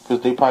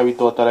 Because they probably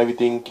thought that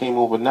everything came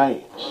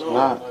overnight. It's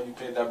not. No, you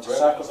paid that bread.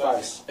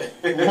 Sacrifice.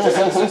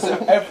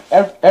 Listen,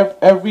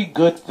 every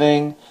good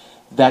thing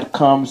that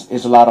comes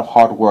is a lot of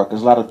hard work.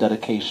 There's a lot of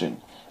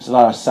dedication. It's a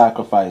lot of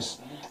sacrifice.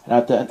 And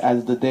at the end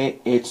of the day,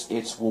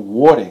 it's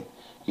rewarding.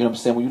 You know what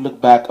I'm saying? When you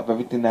look back of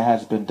everything that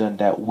has been done,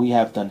 that we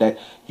have done, that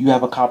you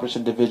have accomplished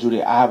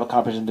individually, I have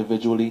accomplished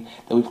individually,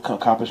 that we've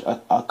accomplished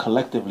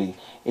collectively,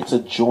 it's a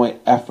joint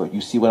effort. You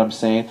see what I'm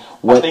saying?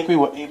 I think we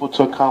were able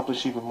to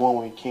accomplish even more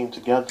when we came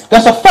together.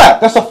 That's a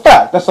fact. That's a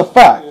fact. That's a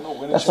fact. You know,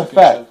 winning That's a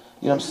championship. fact.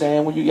 You know what I'm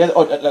saying? When you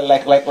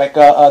like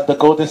the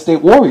Golden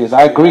State Warriors,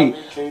 I agree,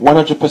 100%.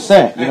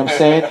 You know what I'm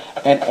saying?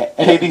 And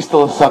KD's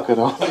still a sucker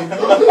though.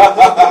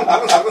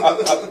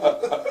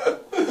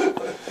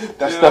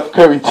 That Steph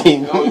Curry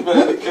team. You know, you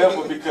better be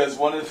careful because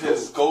one of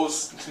his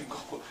ghost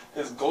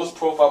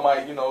profile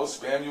might, you know,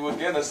 spam you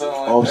again or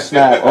something like oh that.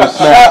 snap! Oh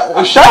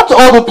snap! Shout out to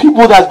all the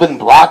people that's been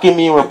blocking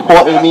me and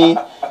reporting me.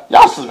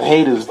 Y'all some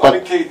haters,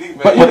 but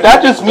KD, but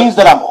that just means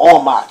that I'm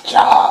on my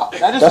job.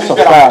 That just That's means a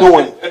that fact. I'm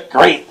doing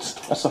great.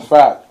 That's a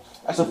fact.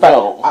 That's a fact.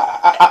 Yo,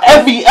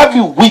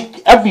 every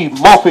week, every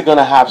month, we're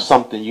gonna have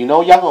something. You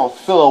know, y'all gonna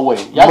fill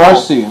away. Y'all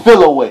Mercy. gonna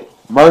fill away.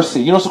 Mercy.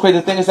 You know what's the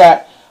crazy thing is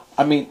that,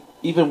 I mean,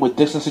 even with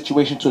Dixon's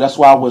situation too, that's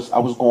why I was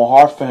going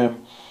hard for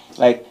him.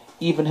 Like,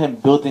 even him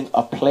building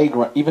a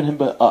playground, even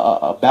him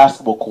a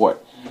basketball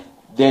court,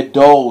 there are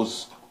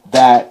those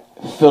that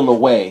fill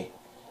away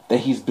that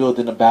he's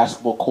building a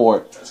basketball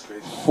court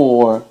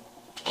for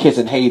kids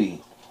in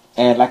Haiti.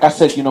 And like I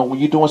said, you know, when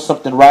you're doing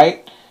something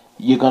right,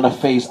 you're going to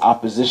face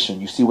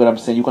opposition. You see what I'm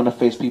saying? You're going to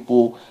face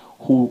people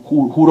who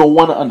don't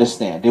want to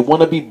understand. They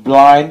want to be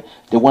blind.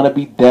 They want to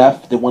be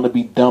deaf. They want to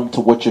be dumb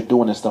to what you're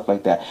doing and stuff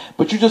like that.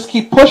 But you just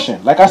keep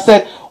pushing. Like I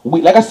said,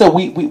 we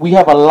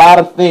have a lot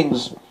of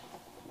things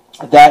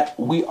that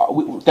we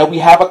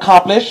have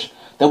accomplished,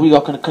 that we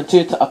are going to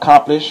continue to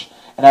accomplish.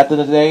 And at the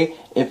end of the day,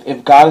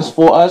 if God is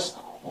for us,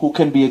 who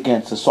can be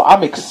against us? So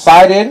I'm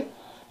excited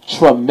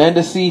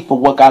tremendously for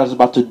what God is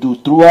about to do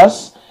through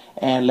us.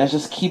 And let's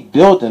just keep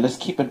building. Let's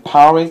keep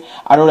empowering.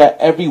 I know that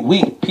every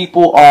week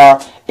people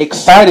are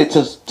excited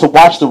to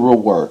watch The Real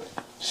Word.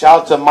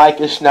 Shout out to Mike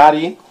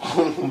Ishnadi.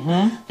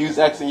 He was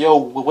asking, yo,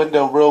 when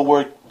the Real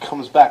Word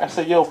comes back. I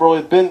said, yo, bro,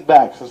 it's been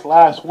back since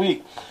last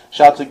week.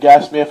 Shout out to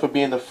Gasman for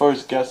being the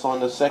first guest on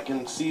the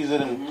second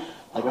season. And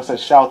like I said,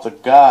 shout out to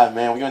God,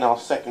 man. We're in our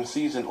second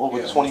season,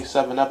 over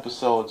 27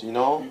 episodes, you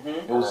know?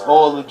 It was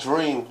all a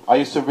dream. I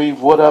used to read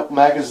What Up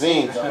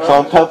magazine. So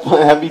I'm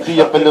putting Heavy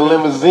D up in the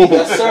limousine,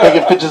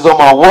 taking pictures on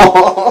my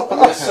wall.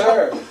 Yes,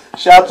 sir.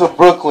 Shout out to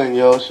Brooklyn,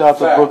 yo. Shout out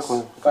to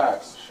Brooklyn.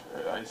 Facts.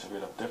 I used to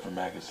read up different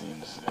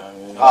magazines. I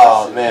mean,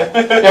 Oh man,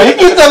 yo, he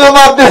keeps talking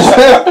about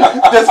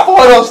this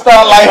porno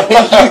star life.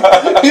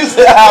 You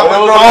said,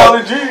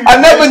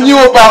 I never knew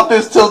about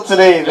this till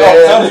today, yo,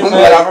 I'm telling you,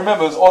 man. man, I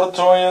remember it was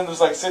auditorium. It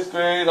was like 6th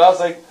grade. I was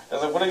like,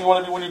 what do you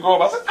want to be when you grow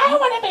up? I was like, I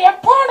want to be a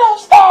porno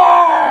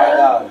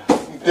star.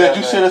 Did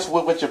you share this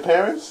with your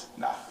parents?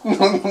 Nah.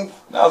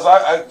 No, so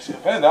I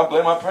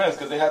blame my parents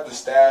because they had the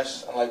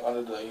stash and like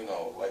under the, you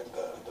know, like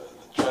the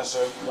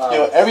dresser. Wow.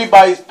 Yo,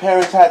 everybody's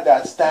parents had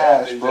that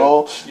stash,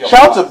 bro. Yo,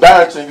 shout out to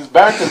Barrington, because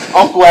Barrington's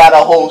uncle had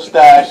a whole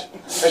stash.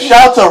 And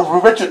shout out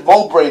to Richard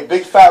Mowbray,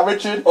 Big Fat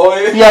Richard. Oh,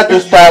 yeah. He had the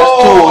stash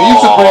too. He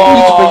used to bring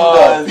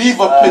the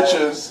Viva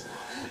pictures.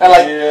 And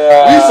like,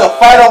 we used to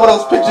fight over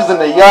those pictures in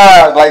the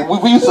yard. Like,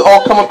 we used to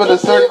all come up in a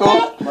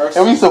circle,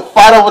 and we used to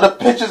fight over the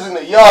pictures in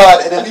the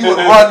yard, and then he would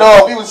run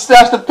off. He would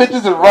stash the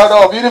pictures and run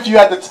off. Even if you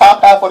had the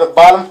top half or the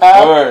bottom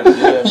half,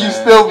 you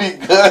still be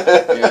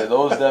good. Yeah,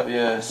 those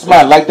yeah.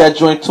 Somebody like that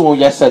joint too when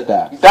you said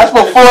that. That's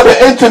before the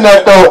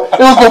internet, though.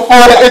 It was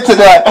before the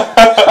internet.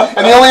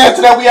 And the only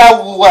internet we had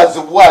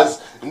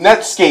was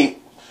Netscape.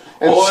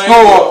 In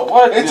school,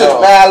 it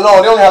took mad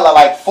long. They only had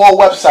like 4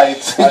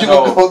 websites you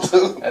could go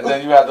to. And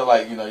then you had to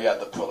you had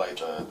to put like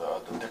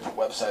the different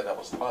website that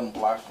was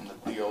unblocked from the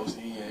DOC.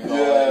 And, you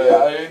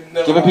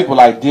know, Giving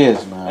people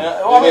ideas, man.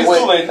 Well, I mean, it's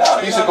too late now.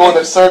 You used to go in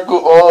a circle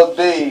all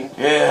day.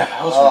 Yeah,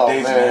 those were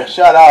days, man.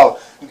 Shout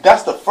out.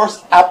 That's the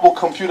first Apple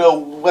computer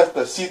with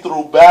the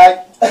see-through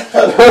bag.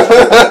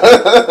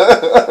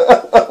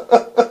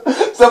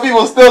 Some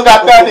people still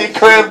got that in their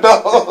crib,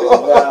 though.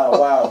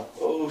 Wow.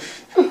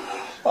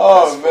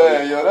 Oh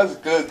man, yo, that's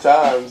good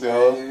times,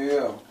 yo.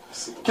 Yeah.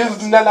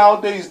 kids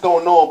nowadays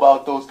don't know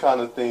about those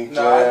kind of things.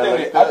 No,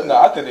 man.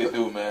 I think they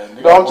do,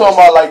 man. No, I'm talking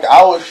about like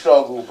our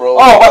struggle, bro. Oh,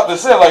 I'm about to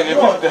say like if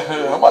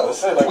I'm about to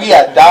say like we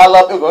had dial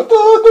up, it would go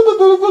do, do, do,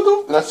 do, do,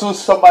 do, and as soon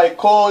as somebody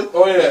called,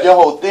 your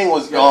whole thing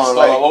was gone.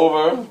 Like all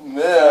over.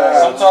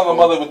 Yeah. Sometimes my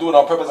mother would do it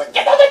on purpose, like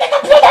get on the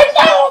computer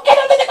now, get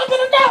on the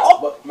computer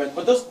now.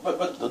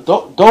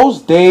 But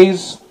those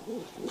days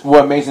were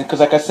amazing because,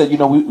 like I said, you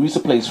know, we used to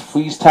play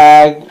freeze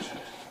tag.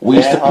 We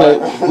used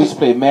to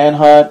play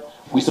manhunt.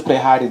 We used to play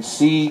hide and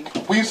seek.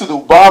 We used to do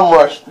bomb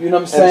rush. You know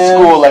what I'm saying?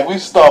 In school, like we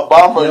used to start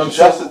bomb rush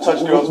just to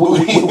touch girls'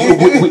 booty.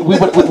 We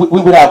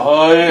would have.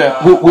 Oh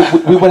yeah.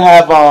 We would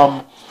have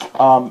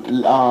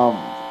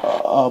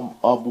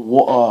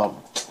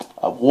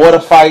water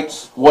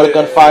fights, water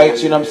gun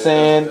fights. You know what I'm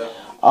saying?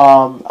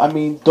 I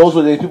mean, those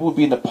were the people would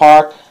be in the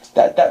park.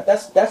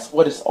 That's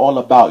what it's all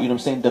about. You know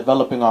what I'm saying?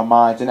 Developing our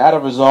minds, and as a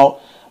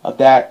result of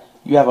that,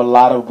 you have a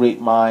lot of great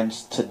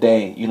minds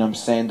today. You know what I'm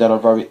saying? That are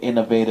very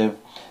innovative,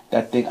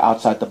 that think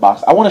outside the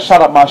box. I want to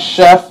shout out my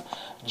chef,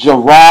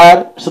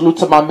 Gerard. Salute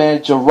to my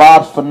man,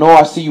 Gerard Fenor.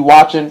 I see you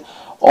watching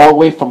all the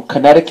way from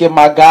Connecticut,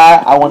 my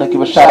guy. I want to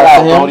give a shout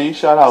out to him. Brody.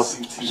 Shout out.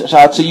 Shout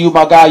out to you,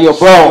 my guy. Yo,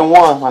 bro.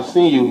 I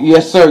see you.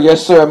 Yes, sir.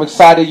 Yes, sir. I'm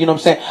excited. You know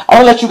what I'm saying? I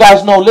want to let you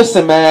guys know.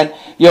 Listen, man.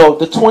 Yo,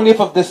 the 20th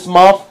of this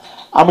month,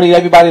 I'm going to need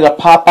everybody to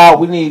pop out.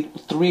 We need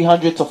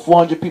 300 to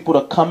 400 people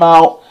to come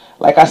out.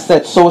 Like I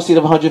said, sow a seed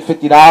of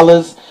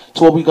 $150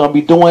 to what we're going to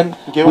be doing.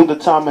 Give them the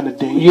time and the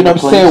date. You know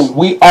what I'm saying?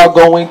 We are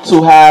going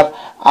to have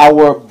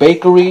our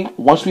bakery.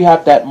 Once we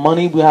have that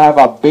money, we have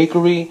our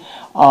bakery.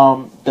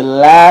 The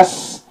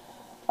last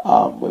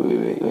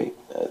the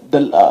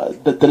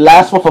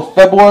last month of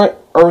February,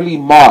 early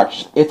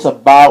March, it's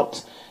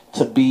about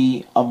to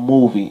be a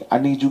movie. I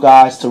need you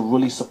guys to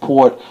really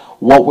support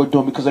what we're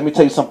doing, because let me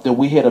tell you something.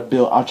 We're here to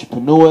build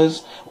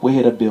entrepreneurs. We're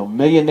here to build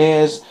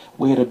millionaires.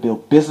 We're here to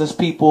build business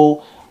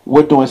people.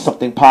 We're doing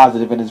something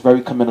positive, and it's very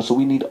commendable. So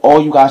we need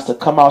all you guys to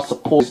come out,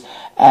 support.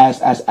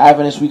 As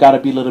Adventists, we got to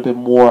be a little bit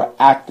more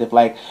active.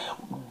 Like,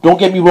 don't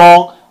get me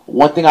wrong.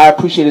 One thing I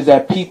appreciate is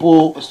that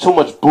people. It's too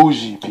much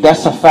bougie. People.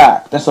 That's a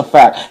fact. That's a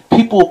fact.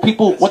 People.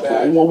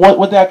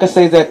 One thing I can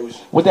say is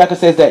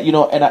that you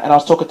know, and I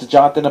was talking to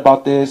Jonathan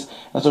about this. And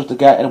I was talking to the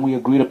guy, and we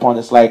agreed upon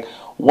this. Like,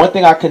 one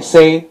thing I can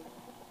say,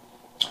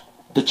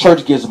 the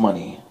church gives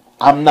money.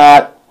 I'm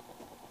not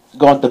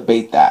going to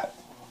debate that.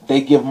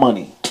 They give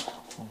money,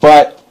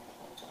 but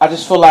I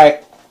just feel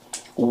like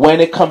when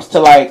it comes to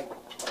like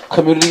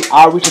community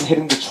outreach and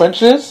hitting the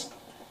trenches,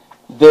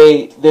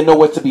 they're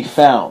nowhere to be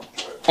found.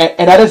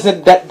 And that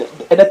isn't that.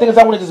 And the thing is,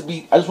 I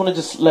just want to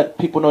just let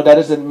people know that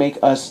doesn't make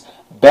us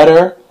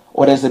better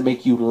or doesn't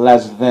make you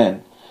less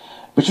than.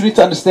 But you need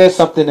to understand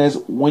something is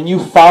when you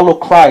follow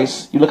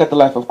Christ, you look at the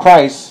life of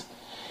Christ.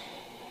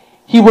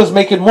 He was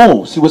making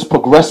moves. He was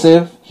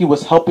progressive. He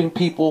was helping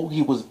people.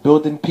 He was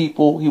building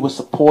people. He was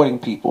supporting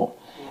people.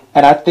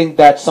 And I think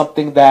that's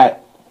something that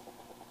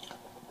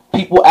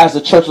people as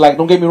a church, like,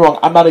 don't get me wrong,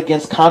 I'm not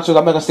against concerts.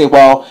 I'm not going to say,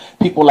 well,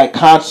 people like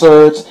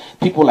concerts,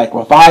 people like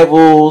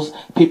revivals,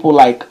 people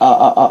like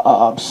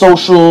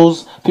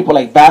socials, people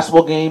like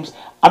basketball games.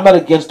 I'm not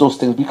against those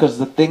things, because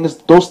the thing is,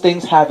 those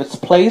things have its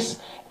place,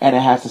 and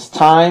it has its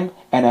time,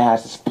 and it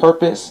has its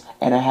purpose,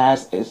 and it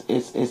has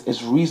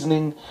its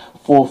reasoning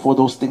for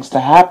those things to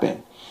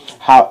happen.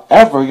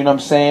 However, you know what I'm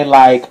saying,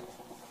 like,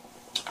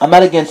 I'm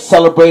not against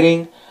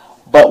celebrating,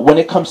 but when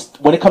it comes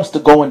to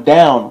going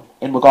down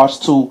in regards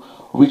to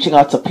reaching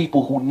out to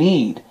people who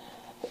need,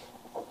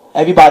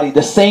 everybody,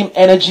 the same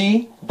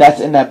energy that's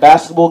in that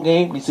basketball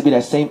game needs to be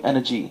that same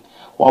energy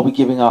while we're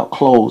giving out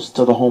clothes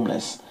to the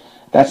homeless.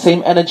 That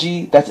same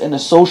energy that's in the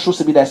social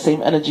should be that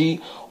same energy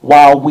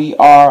while we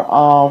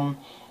are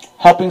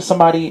helping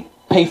somebody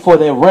pay for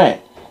their rent.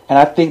 And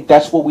I think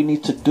that's what we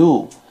need to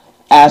do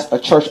as a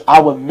church.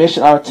 Our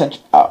mission, our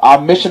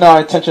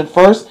intention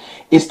first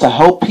is to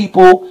help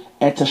people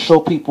and to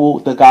show people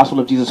the gospel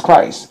of Jesus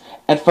Christ.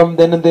 And from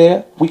then and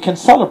there, we can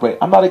celebrate.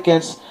 I'm not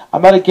against the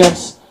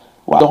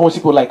homeless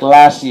people. Like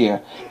last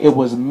year, it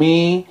was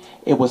me,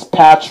 it was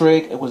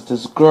Patrick, it was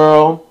this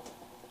girl,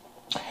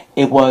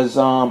 it was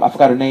I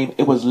forgot her name.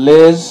 It was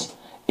Liz,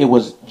 it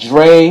was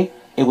Dre,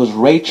 it was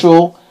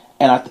Rachel,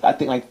 and I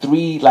think like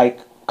 3 like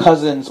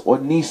cousins or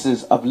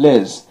nieces of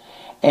Liz,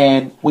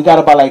 and we got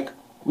about like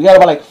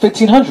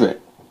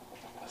 1,500.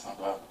 That's not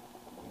bad.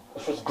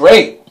 Which was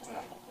great.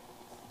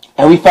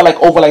 And we felt like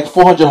over like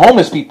 400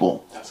 homeless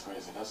people. That's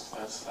crazy.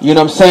 That's you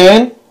know what I'm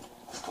saying?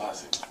 That's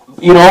classic.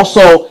 You know,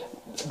 so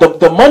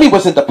the money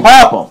wasn't the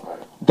problem.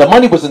 The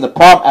money wasn't the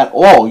problem at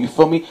all. You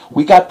feel me?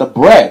 We got the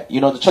bread. You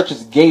know, the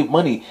churches gave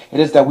money. It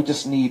is that we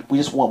just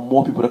want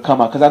more people to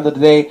come out. Because at the end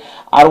of the day,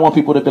 I don't want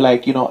people to be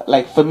like, you know,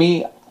 like for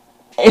me,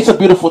 it's a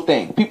beautiful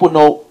thing. People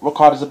know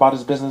Ricardo's about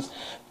his business.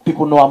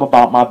 People know I'm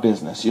about my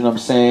business. You know what I'm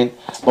saying?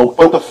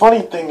 But the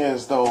funny thing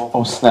is, though.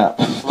 Oh, snap.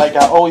 Like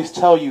I always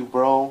tell you,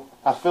 bro.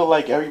 I feel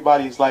like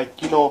everybody's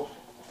like, you know,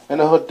 in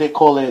the hood they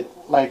call it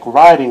like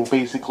riding,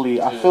 basically.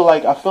 I feel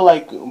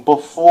like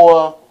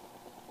before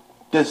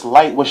this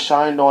light was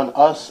shined on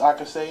us, I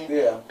could say.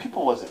 Yeah.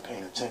 People wasn't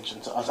paying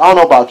attention to us. I don't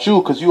know about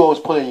you, because you always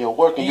put in your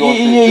work and you always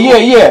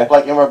Yeah.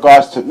 Like, in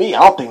regards to me, I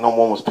don't think no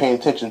one was paying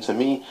attention to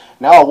me.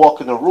 Now I walk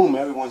in the room,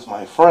 everyone's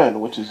my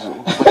friend, which is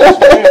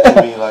weird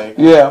to me. Like,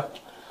 yeah.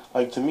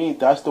 Like, to me,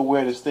 that's the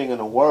weirdest thing in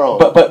the world.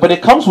 But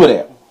it comes with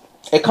it.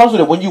 It comes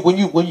with it when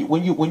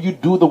you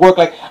do the work.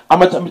 Like, I'm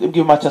gonna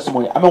give my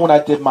testimony. I remember when I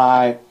did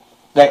my,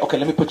 like, okay,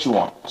 let me put you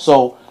on.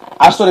 So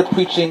I started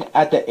preaching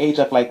at the age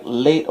of like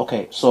late.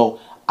 Okay, so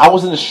I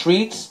was in the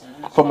streets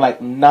from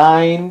like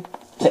 9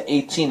 to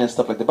 18 and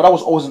stuff like that. But I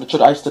was always in the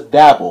church. I used to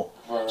dabble.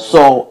 Right.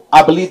 So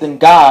I believed in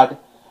God,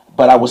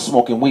 but I was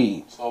smoking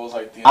weed. So it was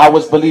like I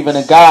was believing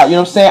in God. You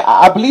know what I'm saying?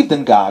 I believed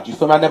in God. You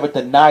feel me? I never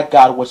denied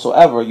God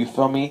whatsoever. You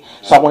feel me?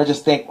 So I want to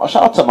just thank.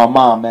 Shout out to my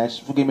mom, man.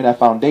 She gave me that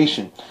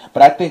foundation.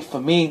 But I think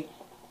for me,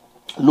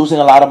 losing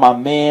a lot of my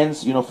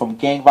mans, you know, from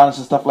gang violence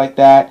and stuff like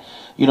that.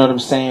 You know what I'm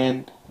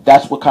saying?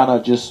 That's what kind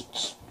of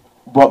just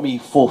brought me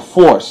full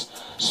force.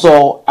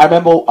 So I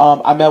remember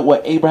I met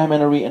with Abraham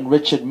Henry and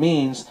Richard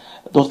Means.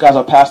 Those guys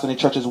are pastoring their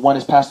churches. One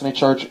is pastoring a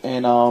church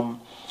in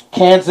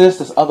Kansas.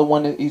 This other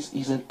one,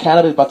 he's in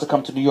Canada, he's about to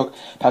come to New York,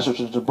 pastor church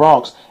in the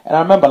Bronx. And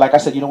I remember, like I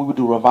said, you know, we would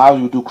do revivals,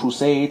 we would do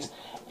crusades,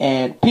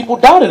 and people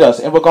doubted us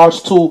in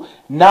regards to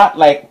not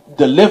like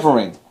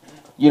delivering.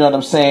 You know what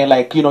I'm saying?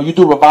 Like, you know, you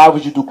do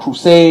revivals, you do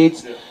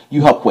crusades,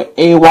 you help with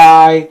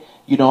AY.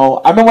 You know,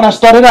 I remember when I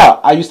started out,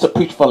 I used to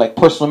preach for like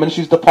personal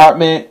ministries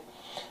department.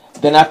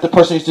 Then after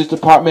personal ministries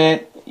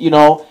department, you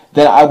know,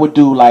 then I would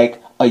do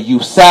like a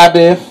youth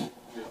Sabbath,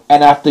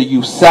 and after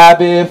youth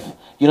Sabbath,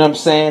 you know what I'm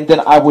saying? Then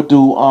I would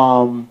do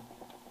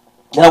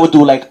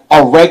like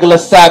a regular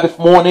Sabbath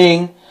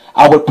morning.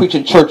 I would preach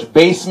in church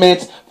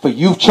basements for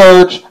youth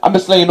church. I'm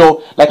just letting you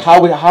know, like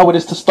how it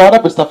is to start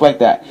up and stuff like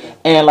that.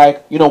 And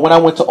like, you know, when I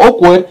went to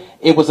Oakwood,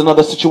 it was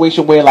another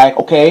situation where like,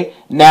 okay,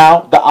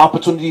 now the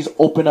opportunities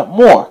open up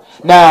more.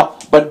 Now,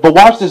 but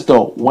watch this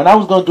though. When I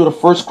was going to do the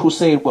first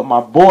crusade with my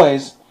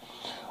boys,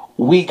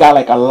 we got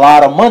like a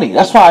lot of money.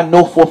 That's why I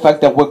know for a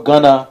fact that we're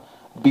gonna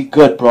be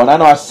good, bro. And I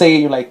know I say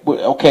you like,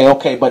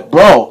 okay, but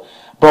bro,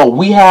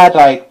 we had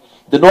like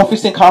the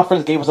Northeastern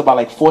Conference gave us about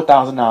like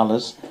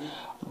 $4,000.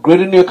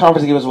 Greater New York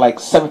Conference gave us like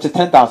 $7,000 to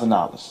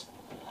 $10,000.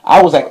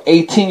 I was like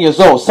 18 years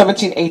old,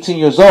 17, 18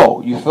 years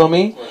old. You feel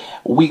me?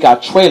 We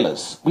got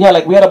trailers. We had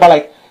about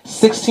like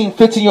 16,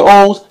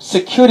 15-year-olds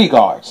security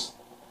guards.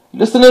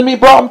 Listen to me,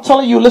 bro. I'm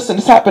telling you, listen,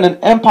 this happened in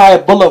Empire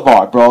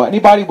Boulevard, bro.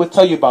 Anybody would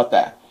tell you about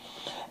that.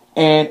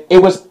 And it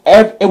was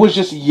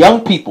just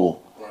young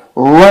people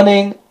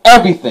running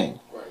everything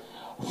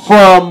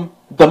from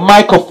the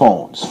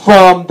microphones,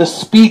 from the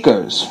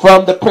speakers,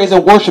 from the praise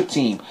and worship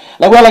team.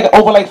 Like we had like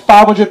over like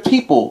 500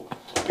 people.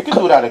 We could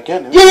do that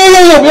again.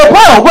 Yeah,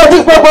 bro.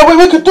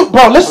 We could do,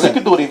 bro. Listen, we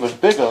could do it even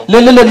bigger.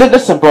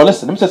 Listen, bro.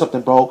 Listen, let me say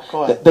something, bro.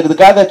 The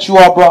guy that you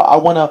are, bro. I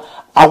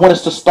want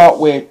us to start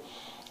with,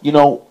 you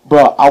know,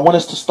 bro. I want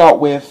us to start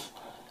with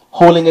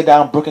holding it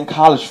down, Brooklyn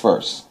College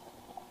first.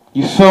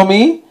 You feel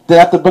me? Then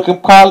after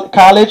Brooklyn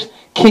College,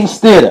 King's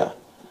Theater.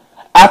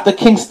 After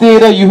King's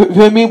Theater, you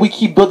hear me? We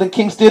keep building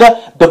King's Theater,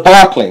 the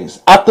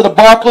Barclays. After the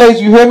Barclays,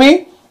 you hear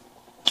me?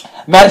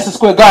 Madison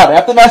Square Garden.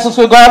 After Madison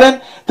Square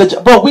Garden,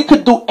 bro, we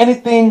could do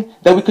anything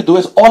that we could do.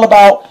 It's all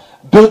about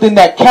building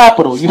that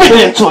capital. You feel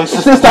me? Keep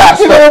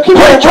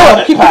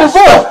it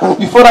real.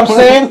 You feel what I'm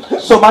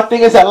saying? So my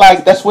thing is that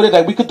like that's what it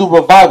like. We could do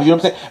revival. You know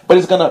what I'm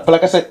saying? But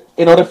like I said,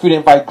 in order for you to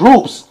invite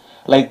groups,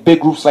 like big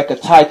groups like a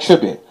Thai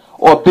Tribute.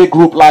 Or a big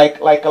group like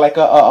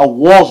a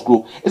Walls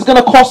group. It's going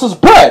to cost us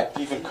bread.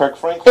 Even Kirk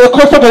Franklin?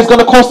 It's going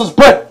to cost us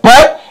bread.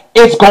 But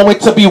it's going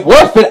to be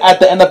worth it at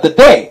the end of the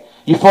day.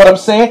 You feel what I'm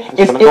saying?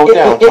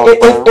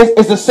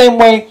 It's the same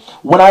way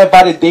when I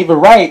invited David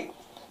Wright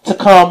to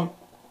come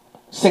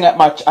sing at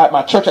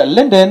my church at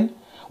Linden.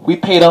 We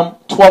paid him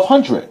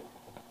 $1,200.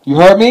 You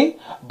heard me?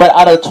 But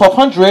out of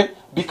 $1,200,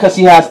 because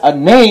he has a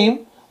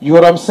name, you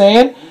heard what I'm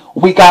saying?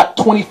 We got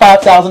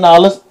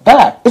 $25,000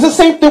 back. It's the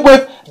same thing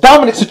with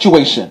Dominic's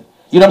situation.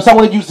 You know what I'm saying?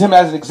 I want to use him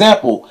as an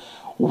example.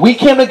 We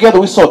came together.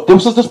 We saw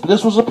this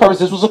was a purpose.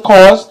 This was a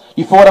cause.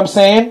 You feel what I'm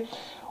saying?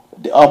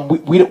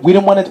 We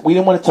didn't want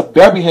it to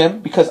bury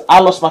him because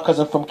I lost my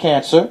cousin from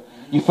cancer.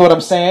 You feel what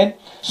I'm saying?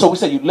 So we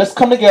said, let's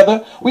come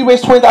together. We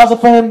raised $20,000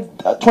 for him,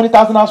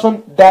 $20,000 for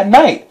him that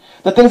night.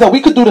 The things that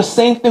we could do the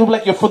same thing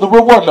like for the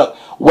reward. Look,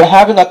 we're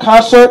having a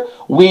concert.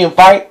 We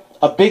invite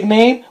a big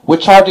name. We're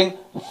charging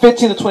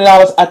 $15 to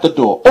 $20 at the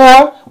door,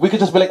 or we could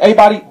just be like,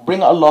 everybody,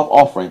 bring a love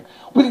offering.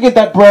 We could get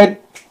that bread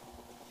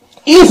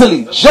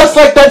easily, just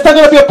like that. It's not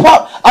gonna be a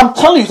problem. I'm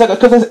telling you,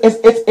 because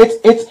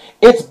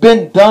it's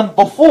been done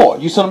before.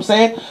 You see what I'm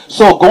saying?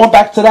 So going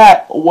back to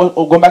that,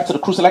 or going back to the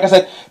crusade, like I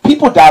said,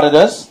 people doubted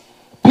us.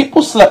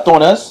 People slept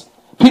on us.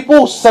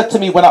 People said to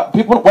me when I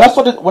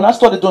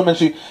started doing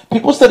ministry,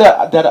 people said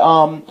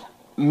that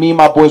me and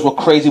my boys were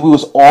crazy. We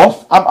was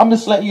off. I'm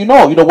just letting you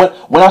know. You know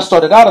when I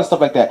started out and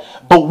stuff like that.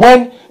 But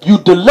when you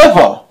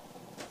deliver,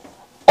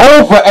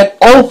 over and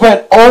over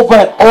and over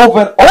and over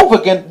and over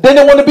again, then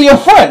they want to be your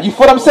friend. You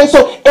feel what I'm saying?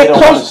 So it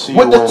comes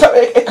with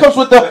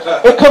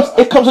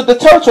it comes with the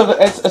territory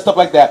and stuff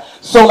like that.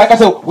 So like I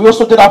said, we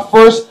also did our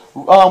first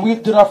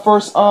what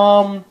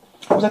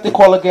was that they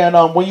call again?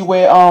 When you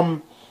wear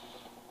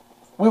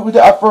we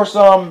did our first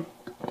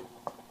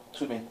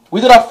excuse me.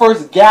 We did our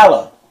first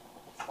gala.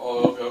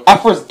 Oh, okay. Our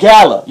first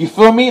gala. You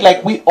feel me?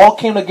 Like we all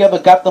came together,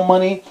 got the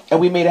money, and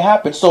we made it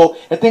happen. So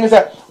the thing is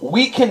that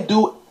we can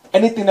do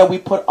anything that we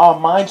put our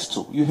minds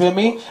to. You hear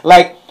me?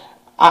 Like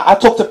I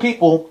talk to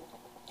people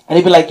and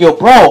they be like, yo,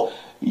 bro,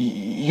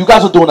 you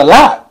guys are doing a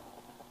lot.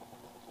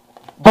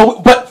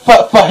 But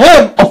for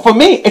him or for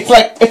me, it's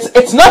like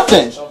it's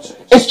nothing.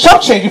 It's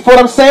chump change. You feel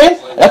what I'm saying?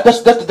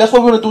 That's why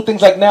we want to do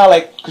things like now,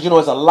 like because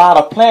there's a lot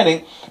of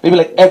planning. Maybe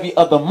like every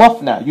other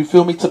month now. You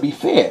feel me? To be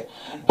fair,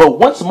 but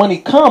once money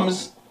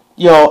comes,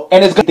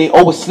 and it's good. They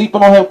always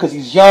sleeping on him because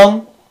he's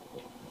young.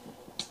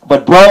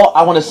 But bro,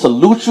 I want to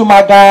salute you,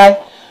 my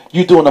guy.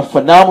 You're doing a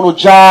phenomenal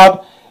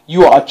job.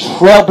 You are a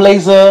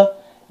trailblazer.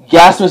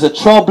 Gasman's a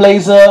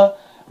trailblazer.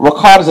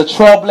 Ricardo's a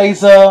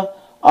trailblazer.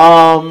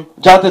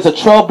 Jonathan's a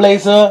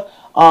trailblazer.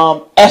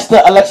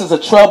 Esther, Alexa's a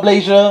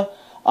trailblazer.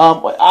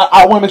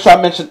 I want to make sure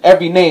I mention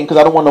every name because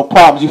I don't want no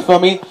problems. You feel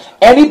me?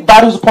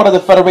 Anybody who's a part of the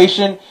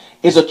Federation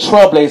is a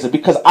trailblazer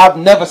because I've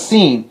never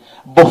seen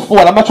before.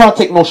 And I'm not trying to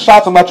take no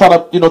shots. I'm not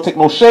trying to take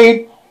no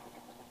shade.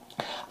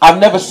 I've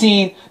never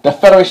seen the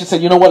Federation say,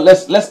 you know what?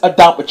 Let's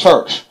adopt a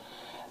church.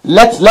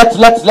 Let's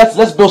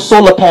build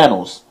solar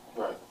panels.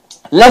 Right.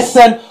 Let's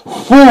send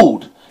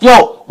food.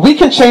 Yo, we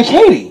can change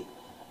Haiti.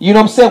 You know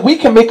what I'm saying? We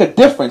can make a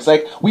difference.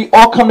 Like we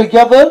all come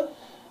together,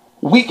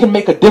 we can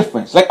make a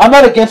difference. Like I'm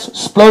not against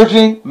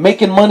splurging,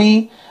 making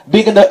money,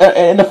 being in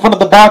the front of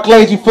the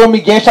Barclays. You feel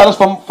me? Getting shout outs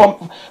from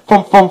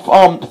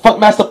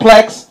Funkmaster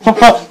Plex, from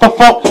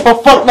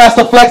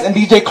Funkmaster Flex and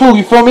DJ Clue.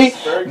 You feel me?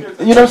 You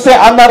know what I'm saying?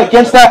 I'm not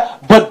against that.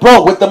 But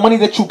bro, with the money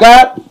that you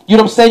got, you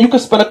know what I'm saying? You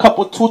could spend a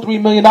couple, $2-3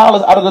 million out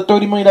of the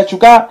 $30 million that you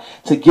got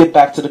to give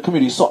back to the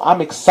community. So I'm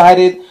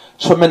excited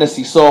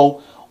tremendously.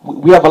 So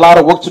we have a lot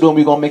of work to do and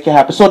we're going to make it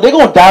happen. So they're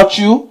going to doubt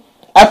you.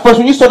 At first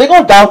when you start, they're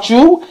going to doubt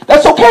you.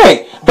 That's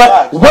okay.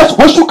 But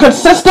once you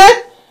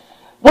consistent,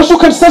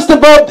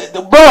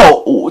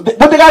 bro, what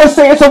they got to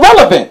say, it's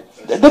irrelevant.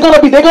 They're going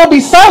to be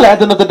silent at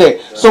the end of the day.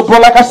 So bro,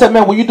 like I said,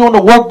 man, when you're doing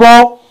the work,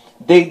 bro,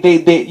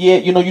 yeah,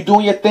 you're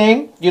doing your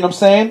thing, you know what I'm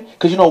saying?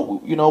 Because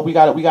we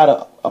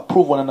gotta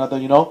approve one another,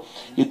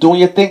 you're doing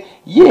your thing.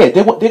 Yeah,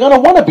 they're gonna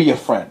want to be your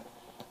friend.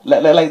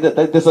 Like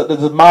there's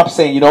a mob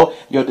saying,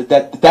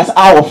 that's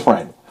our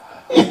friend.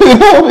 You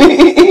know what I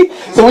mean?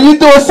 So when you're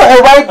doing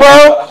something right,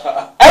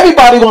 bro,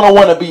 everybody gonna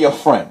want to be your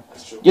friend.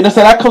 You know what I'm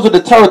saying? That comes with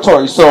the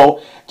territory. So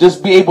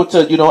just be able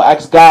to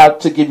ask God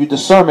to give you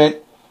discernment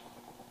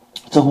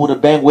to who to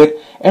bang with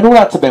and who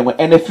not to bang with.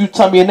 And if you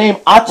tell me a name,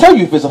 I'll tell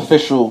you if it's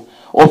official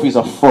or if he's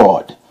a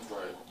fraud.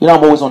 Right.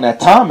 I'm always on that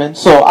timing,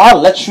 so I'll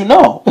let you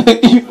know.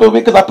 You feel me?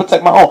 Because I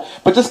protect my own.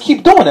 But just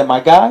keep doing it, my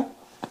guy.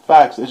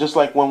 Facts. It's just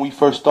like when we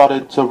first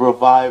started to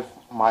revive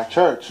my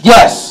church.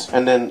 Yes.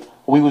 And then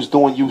we was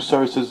doing youth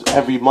services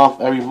every month,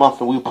 and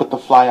we would put the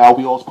flyer out.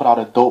 We always put out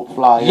a dope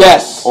flyer.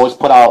 Yes. Always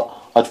put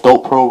out a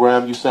dope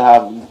program. Used to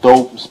have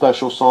dope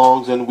special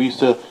songs, and we used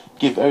to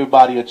give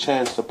everybody a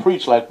chance to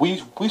preach. Like we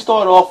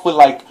started off with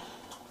like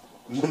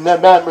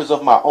members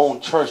of my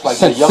own church, like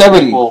the young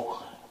people.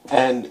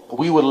 And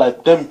we would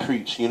let them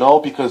preach,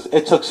 because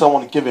it took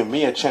someone giving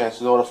me a chance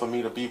in order for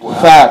me to be where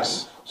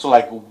Facts. So,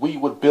 like, we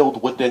would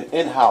build within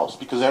in-house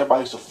because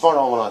everybody used to front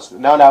on us.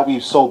 Now that we're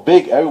so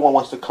big, everyone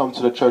wants to come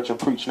to the church and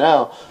preach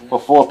now.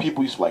 Before,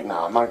 people used to be like,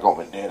 nah, I'm not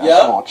going there.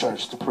 That's small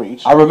church to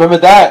preach. I remember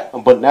that.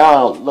 But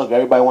now, look,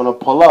 everybody want to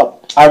pull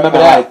up. I remember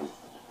that. Like,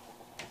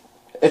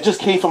 it just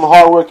came from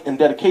hard work and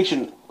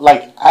dedication.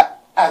 Like,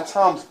 at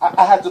times,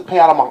 I had to pay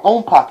out of my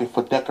own pocket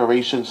for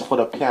decorations, for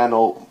the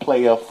piano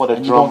player, for the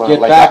drummer. Get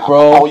back,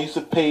 bro. I used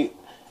to pay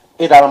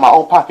it out of my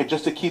own pocket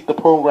just to keep the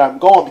program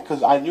going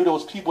because I knew there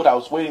was people that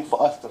was waiting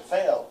for us to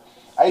fail.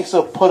 I used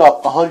to put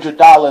up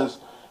 $100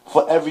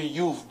 for every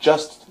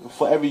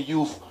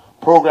youth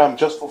program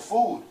just for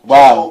food.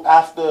 Wow. So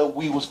after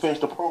we was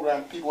finished the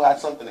program, people had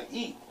something to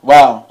eat.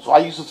 Wow. So I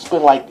used to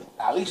spend like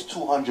at least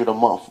 $200 a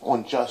month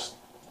on just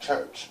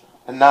church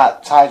and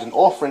not tithes and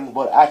offering,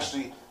 but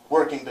actually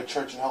working the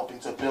church and helping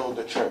to build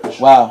the church.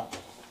 Wow.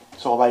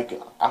 So, like,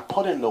 I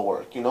put in the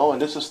work,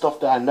 and this is stuff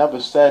that I never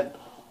said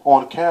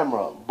on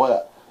camera,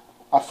 but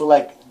I feel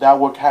like that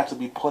work had to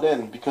be put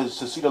in because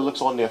to see the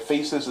looks on their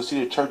faces, to see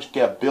the church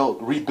get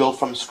rebuilt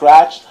from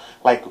scratch,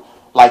 like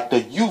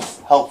the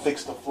youth helped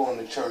fix the floor in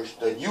the church.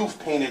 The youth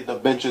painted the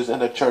benches in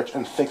the church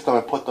and fixed them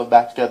and put them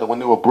back together when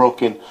they were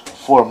broken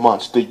for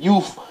months. The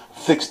youth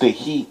fixed the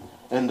heat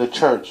in the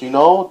church,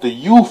 the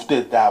youth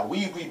did that.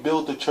 We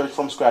rebuilt the church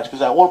from scratch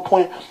because at one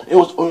point it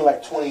was only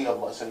like 20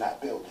 of us in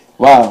that building.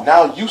 Wow.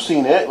 Now you've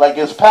seen it, like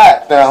it's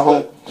packed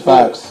now.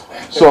 Facts.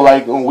 So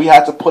like we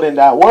had to put in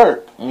that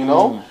work,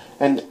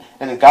 and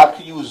God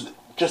could use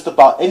just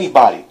about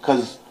anybody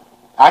because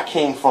I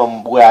came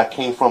from where I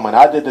came from, and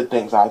I did the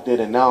things I did,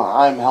 and now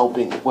I'm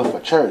helping with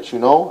a church. You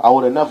know, I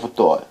would have never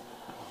thought.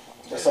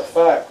 That's a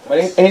fact. But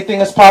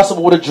anything is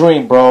possible with a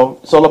dream, bro.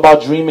 It's all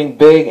about dreaming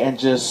big and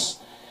just,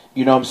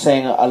 you know what I'm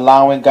saying,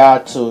 allowing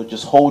God to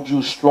just hold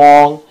you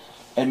strong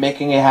and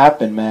making it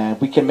happen, man.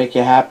 We can make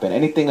it happen.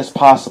 Anything is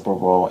possible,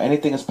 bro.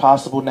 Anything is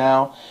possible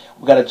now.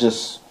 We got to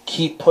just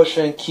keep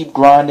pushing, keep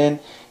grinding,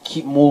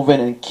 keep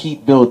moving, and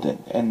keep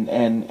building.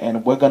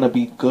 And we're going to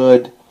be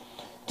good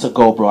to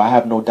go, bro. I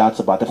have no doubts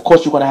about that. Of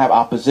course, you're going to have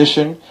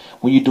opposition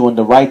when you're doing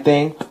the right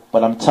thing,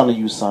 but I'm telling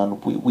you, son,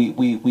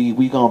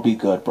 we going to be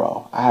good,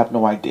 bro. I have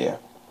no idea.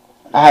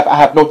 I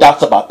have no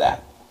doubts about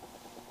that.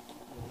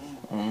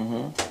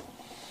 Mm-hmm.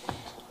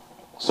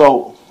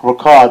 So,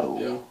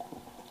 Ricardo,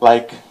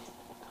 like,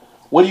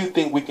 what do you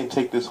think we can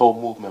take this whole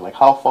movement? Like,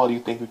 how far do you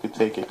think we could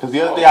take it? Because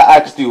the other day I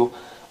asked you,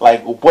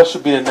 like, what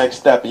should be the next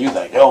step? And you was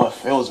like, yo,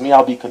 if it was me,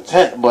 I'll be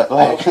content. But,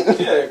 like,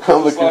 yeah,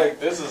 it's like,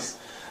 this is,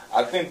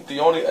 I think the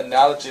only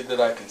analogy that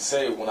I can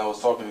say when I was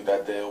talking to you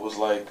that day, it was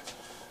like,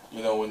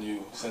 you know, when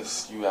you,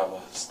 since you have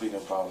a speeding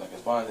problem like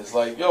it's mine, it's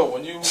like, yo,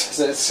 when you...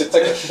 It's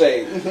like a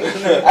shade.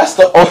 That's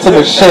the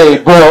ultimate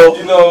shade, bro.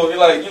 You know, you're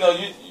like, you know,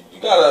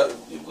 you got a,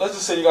 let's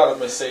just say you got a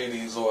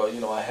Mercedes or, you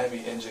know, a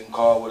heavy engine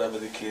car, whatever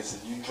the case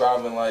is. You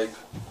driving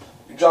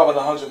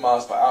 100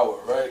 miles per hour,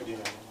 right? Yeah.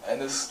 And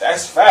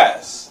that's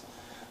fast.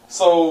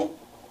 So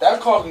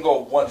that car can go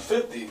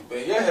 150, but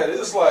in your head,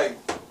 it's like,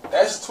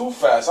 that's too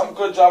fast. I'm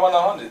good driving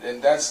 100.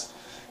 And that's,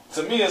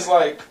 to me, it's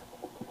like,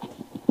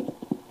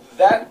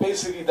 that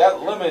basically,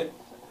 that limit,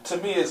 to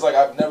me, is like,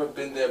 I've never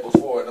been there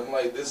before. And I'm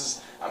like,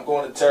 I'm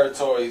going to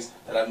territories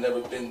that I've never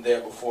been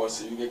there before.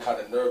 So you get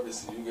kind of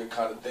nervous and you get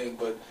kind of thing.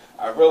 But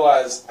I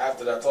realized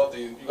after that I talked to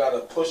you, you got to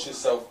push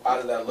yourself out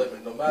of that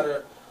limit. No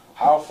matter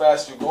how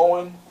fast you're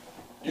going,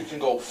 you can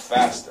go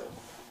faster.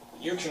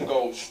 You can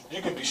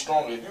be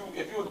stronger.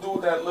 If you do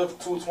that lift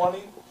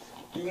 220,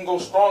 you can go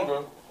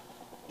stronger.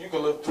 You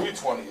can lift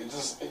 320. You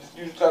just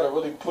got to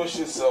really push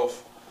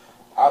yourself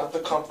out of the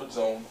comfort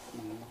zone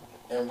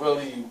and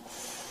really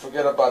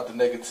forget about the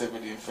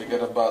negativity and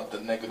forget about the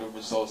negative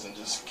results and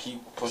just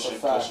keep pushing. You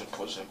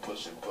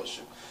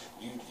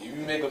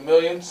make $1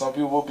 million, some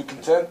people will be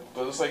content,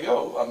 but it's like,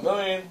 yo, $1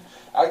 million,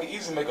 I can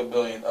easily make $1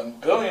 billion. $1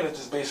 billion is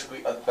just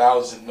basically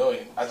 1,000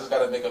 million. I just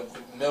got to make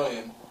 $1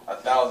 million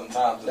 1,000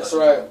 times. That's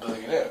right. A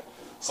billionaire.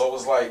 So it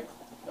was like,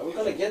 we're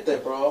gonna get there,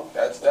 bro.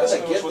 That's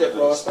gonna get there,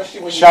 bro.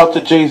 Especially when shout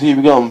to Jay-Z,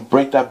 we're gonna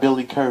break that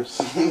Billy curse.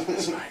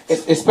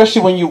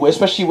 Especially when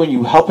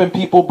you helping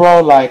people,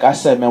 bro. Like I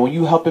said, man, when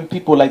you helping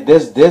people, like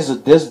there's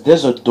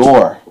a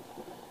door.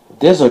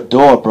 There's a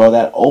door, bro,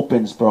 that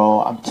opens,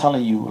 bro. I'm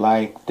telling you,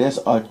 like there's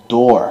a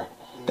door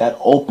that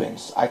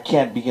opens. I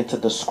can't begin to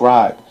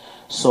describe.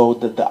 So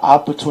the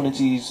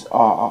opportunities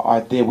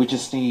are there. We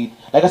just need,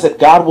 like I said,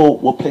 God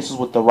will place us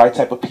with the right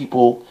type of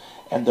people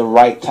and the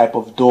right type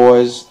of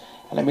doors.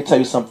 And let me tell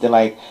you something,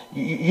 like,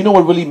 you know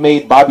what really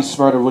made Bobby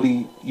Smurder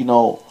really,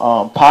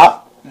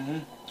 pop? Mm-hmm.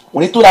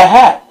 When he threw that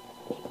hat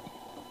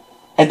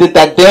and did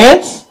that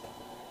dance,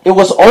 it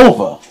was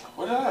over.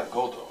 Where did that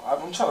go, though?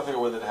 I'm trying to figure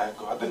where did that hat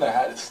go. I think that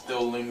hat is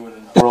still lingering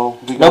in the... Bro,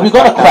 we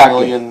gotta crack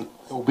it.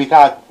 We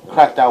gotta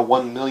crack that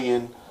 1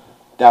 million,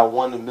 that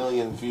 1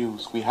 million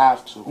views. We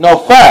have to. No,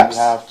 facts.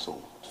 We have to.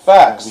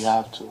 Facts. We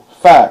have to.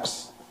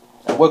 Facts.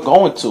 And we're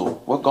going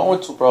to. We're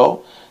going to,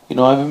 bro. You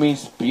know what I mean?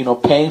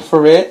 Paying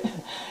for it.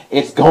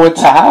 It's going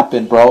to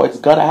happen, bro. It's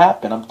gonna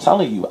happen. I'm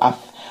telling you. I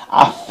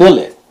feel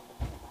it.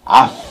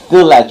 I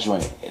feel that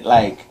joint.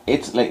 Like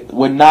it's like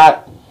we're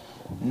not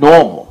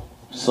normal.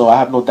 So I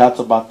have no doubts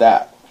about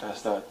that.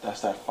 That's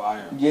that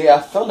fire. Yeah,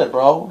 I feel it,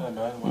 bro. Yeah,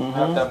 man. When you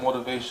have that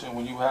motivation,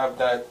 when you have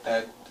that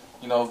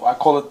I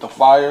call it the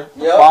fire.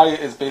 The Yep. fire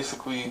is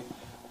basically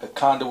the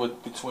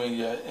conduit between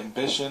your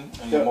ambition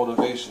and your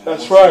motivation.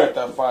 That's Once you right. get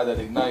that fire that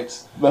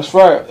ignites. That's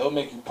right. It'll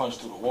make you punch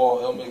through the wall.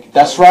 It'll make you.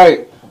 That's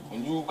right.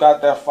 When you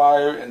got that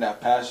fire and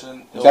that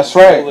passion, That's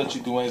right. It'll let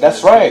you do anything.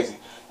 That's right. Crazy.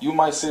 You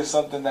might say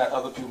something that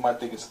other people might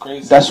think is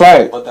crazy. That's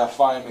right. But that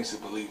fire makes you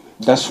believe it.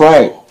 That's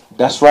right. So,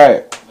 That's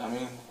right. I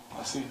mean,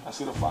 I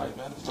see the fire,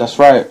 man. That's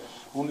right.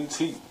 Who needs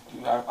heat?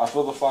 I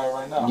feel the fire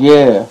right now.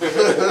 Yeah.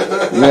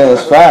 Yeah,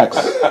 it's facts.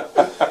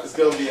 It's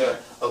gonna be a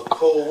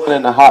cold winter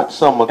and a hot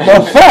summer.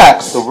 No,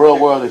 facts. The real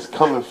world is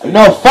coming for you.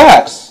 No,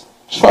 facts.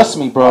 Trust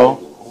me, bro.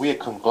 We a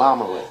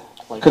conglomerate.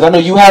 Because I know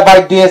you have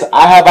ideas,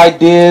 I have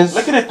ideas.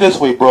 Look at it this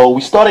way, bro.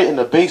 We started in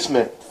the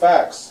basement.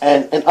 Facts.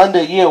 And in under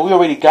a year, we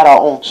already got our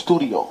own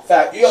studio.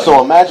 Fact.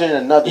 So imagine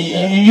another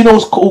year. You know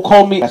who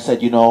called me? I said,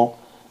 to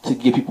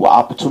give people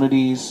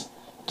opportunities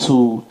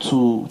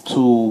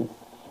to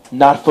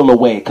not feel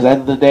away. Because at the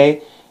end of the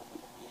day,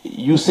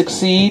 you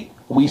succeed,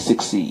 we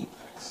succeed.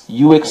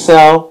 You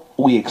excel,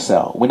 we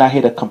excel. We're not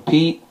here to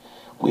compete.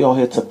 We're all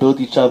here to build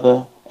each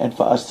other and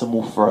for us to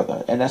move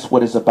further. And that's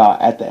what it's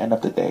about at the end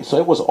of the day. So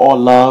it was all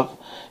love.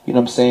 You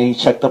know what I'm saying? He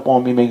checked up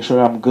on me, making sure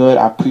I'm good.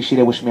 I appreciate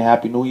it. Wish me a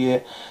happy new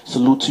year.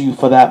 Salute to you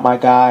for that, my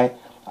guy.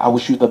 I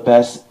wish you the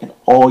best in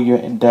all your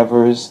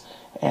endeavors.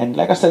 And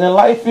like I said, in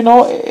life,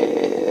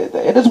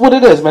 it is what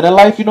it is, man. In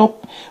life,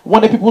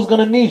 one day people's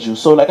gonna need you.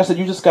 So, like I said,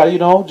 you just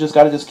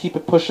gotta, just keep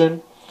it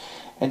pushing,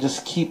 and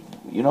just keep,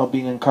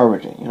 being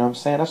encouraging. You know what I'm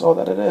saying? That's all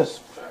that it is.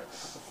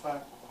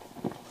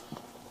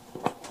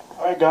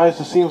 All right, guys.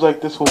 It seems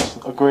like this was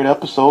a great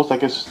episode. So I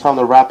guess it's time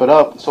to wrap it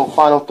up. So,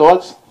 final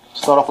thoughts.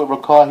 Start off with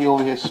Ricard. He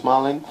over here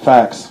smiling.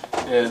 Facts.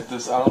 Yeah, I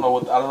don't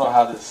know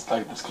how this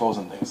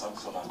closing thing. So I'm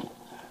just gonna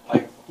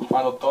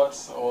final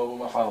thoughts. Or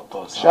my final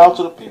thoughts. Shout out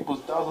to the people.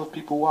 Thousands of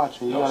people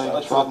watching. You shout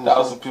out to the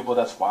 1,000 people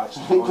that's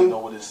watching. You already know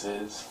what this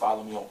is.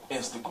 Follow me on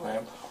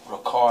Instagram,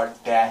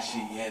 Ricard_T.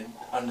 You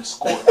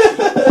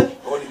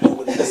already know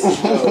what it is.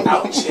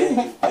 Out here,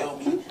 you feel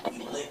me? We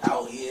lit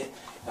out here.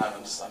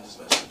 I'm just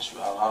messing with you.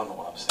 I don't know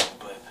what I'm saying,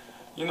 but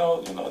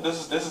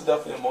this is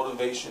definitely a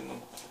motivation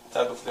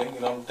type of thing.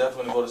 I'm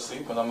definitely gonna go to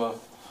sleep and I'm gonna,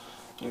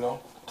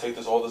 take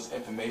all this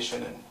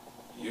information and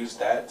use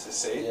that to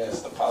say this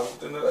is the positive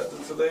thing that I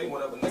did today,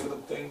 whatever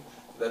negative thing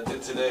that I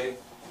did today,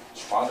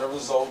 find a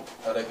result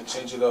that I can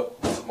change it up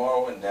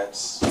tomorrow, and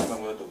that's what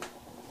I'm gonna do.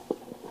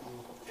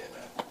 Yeah,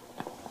 man.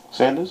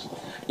 Sanders?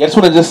 Yeah, I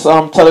just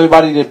want to tell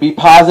everybody to be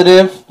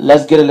positive.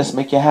 Let's get it. Let's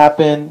make it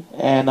happen.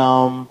 And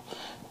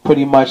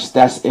pretty much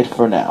that's it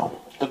for now.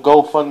 The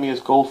GoFundMe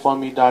is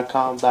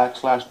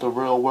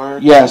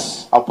gofundme.com/therealword.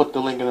 Yes. I'll put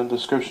the link in the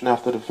description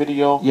after the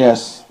video.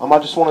 Yes. I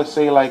just want to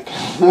say, I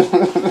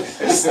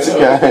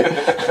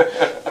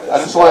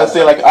just want to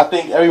say, I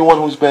think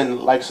everyone who's been,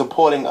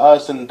 supporting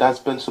us and that's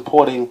been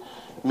supporting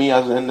me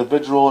as an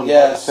individual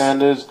and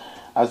Sanders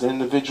as an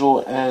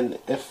individual, and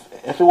if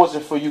it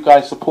wasn't for you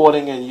guys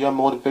supporting and your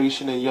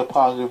motivation and your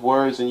positive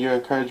words and your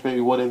encouragement,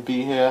 we wouldn't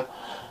be here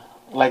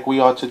like we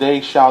are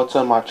today. Shout out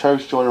to my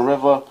church, Jordan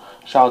River.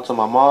 Shout out to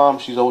my mom.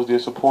 She's always there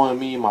supporting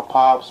me. My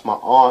pops, my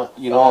aunt,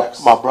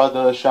 my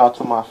brother. Shout out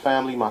to my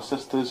family, my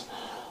sisters.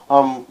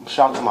 Shout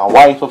out to my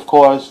wife, of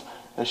course.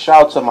 And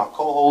shout out to my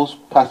co-host,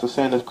 Pastor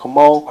Sanders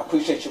Camo. I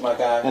appreciate you, my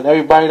guy. And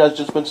everybody that's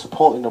just been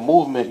supporting the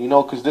movement,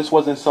 because this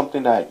wasn't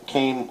something that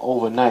came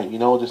overnight,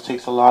 It just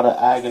takes a lot of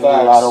agony,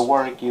 a lot of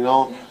work,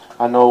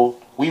 I know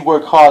we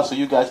work hard so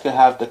you guys can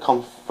have the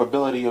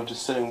comfortability of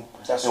just sitting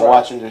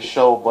watching this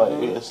show, but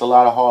it's a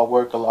lot of hard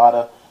work, a lot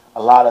of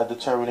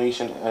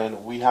determination,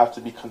 and we have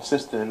to be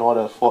consistent in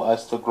order for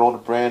us to grow the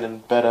brand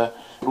and better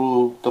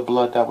through the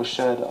blood that was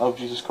shed of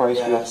Jesus Christ.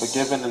 Yes. We are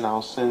forgiven and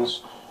our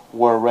sins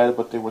were red,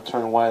 but they were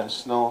turned white as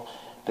snow.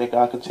 May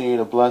God continue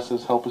to bless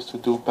us, help us to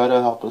do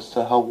better, help us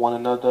to help one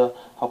another,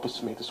 help us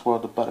to make this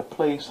world a better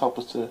place, help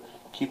us to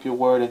keep your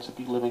word and to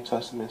be living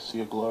testaments to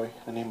your glory.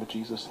 In the name of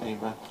Jesus,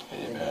 amen.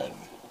 Amen.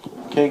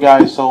 Okay,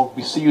 guys, so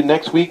we see you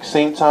next week,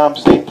 same time,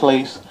 same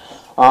place.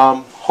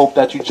 Hope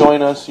that you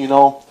join us,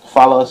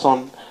 follow us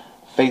on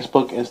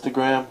Facebook,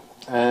 Instagram,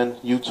 and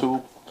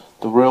YouTube,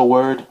 The Real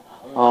Word,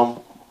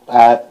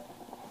 at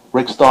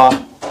Rickstar,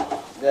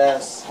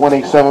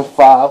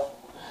 1875,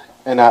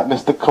 and at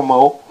Mr.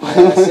 Camo,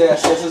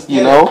 Yes,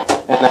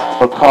 and at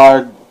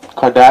Ricard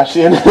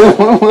Kardashian,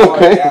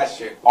 okay?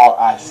 Kardashian,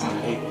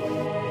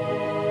 RICA.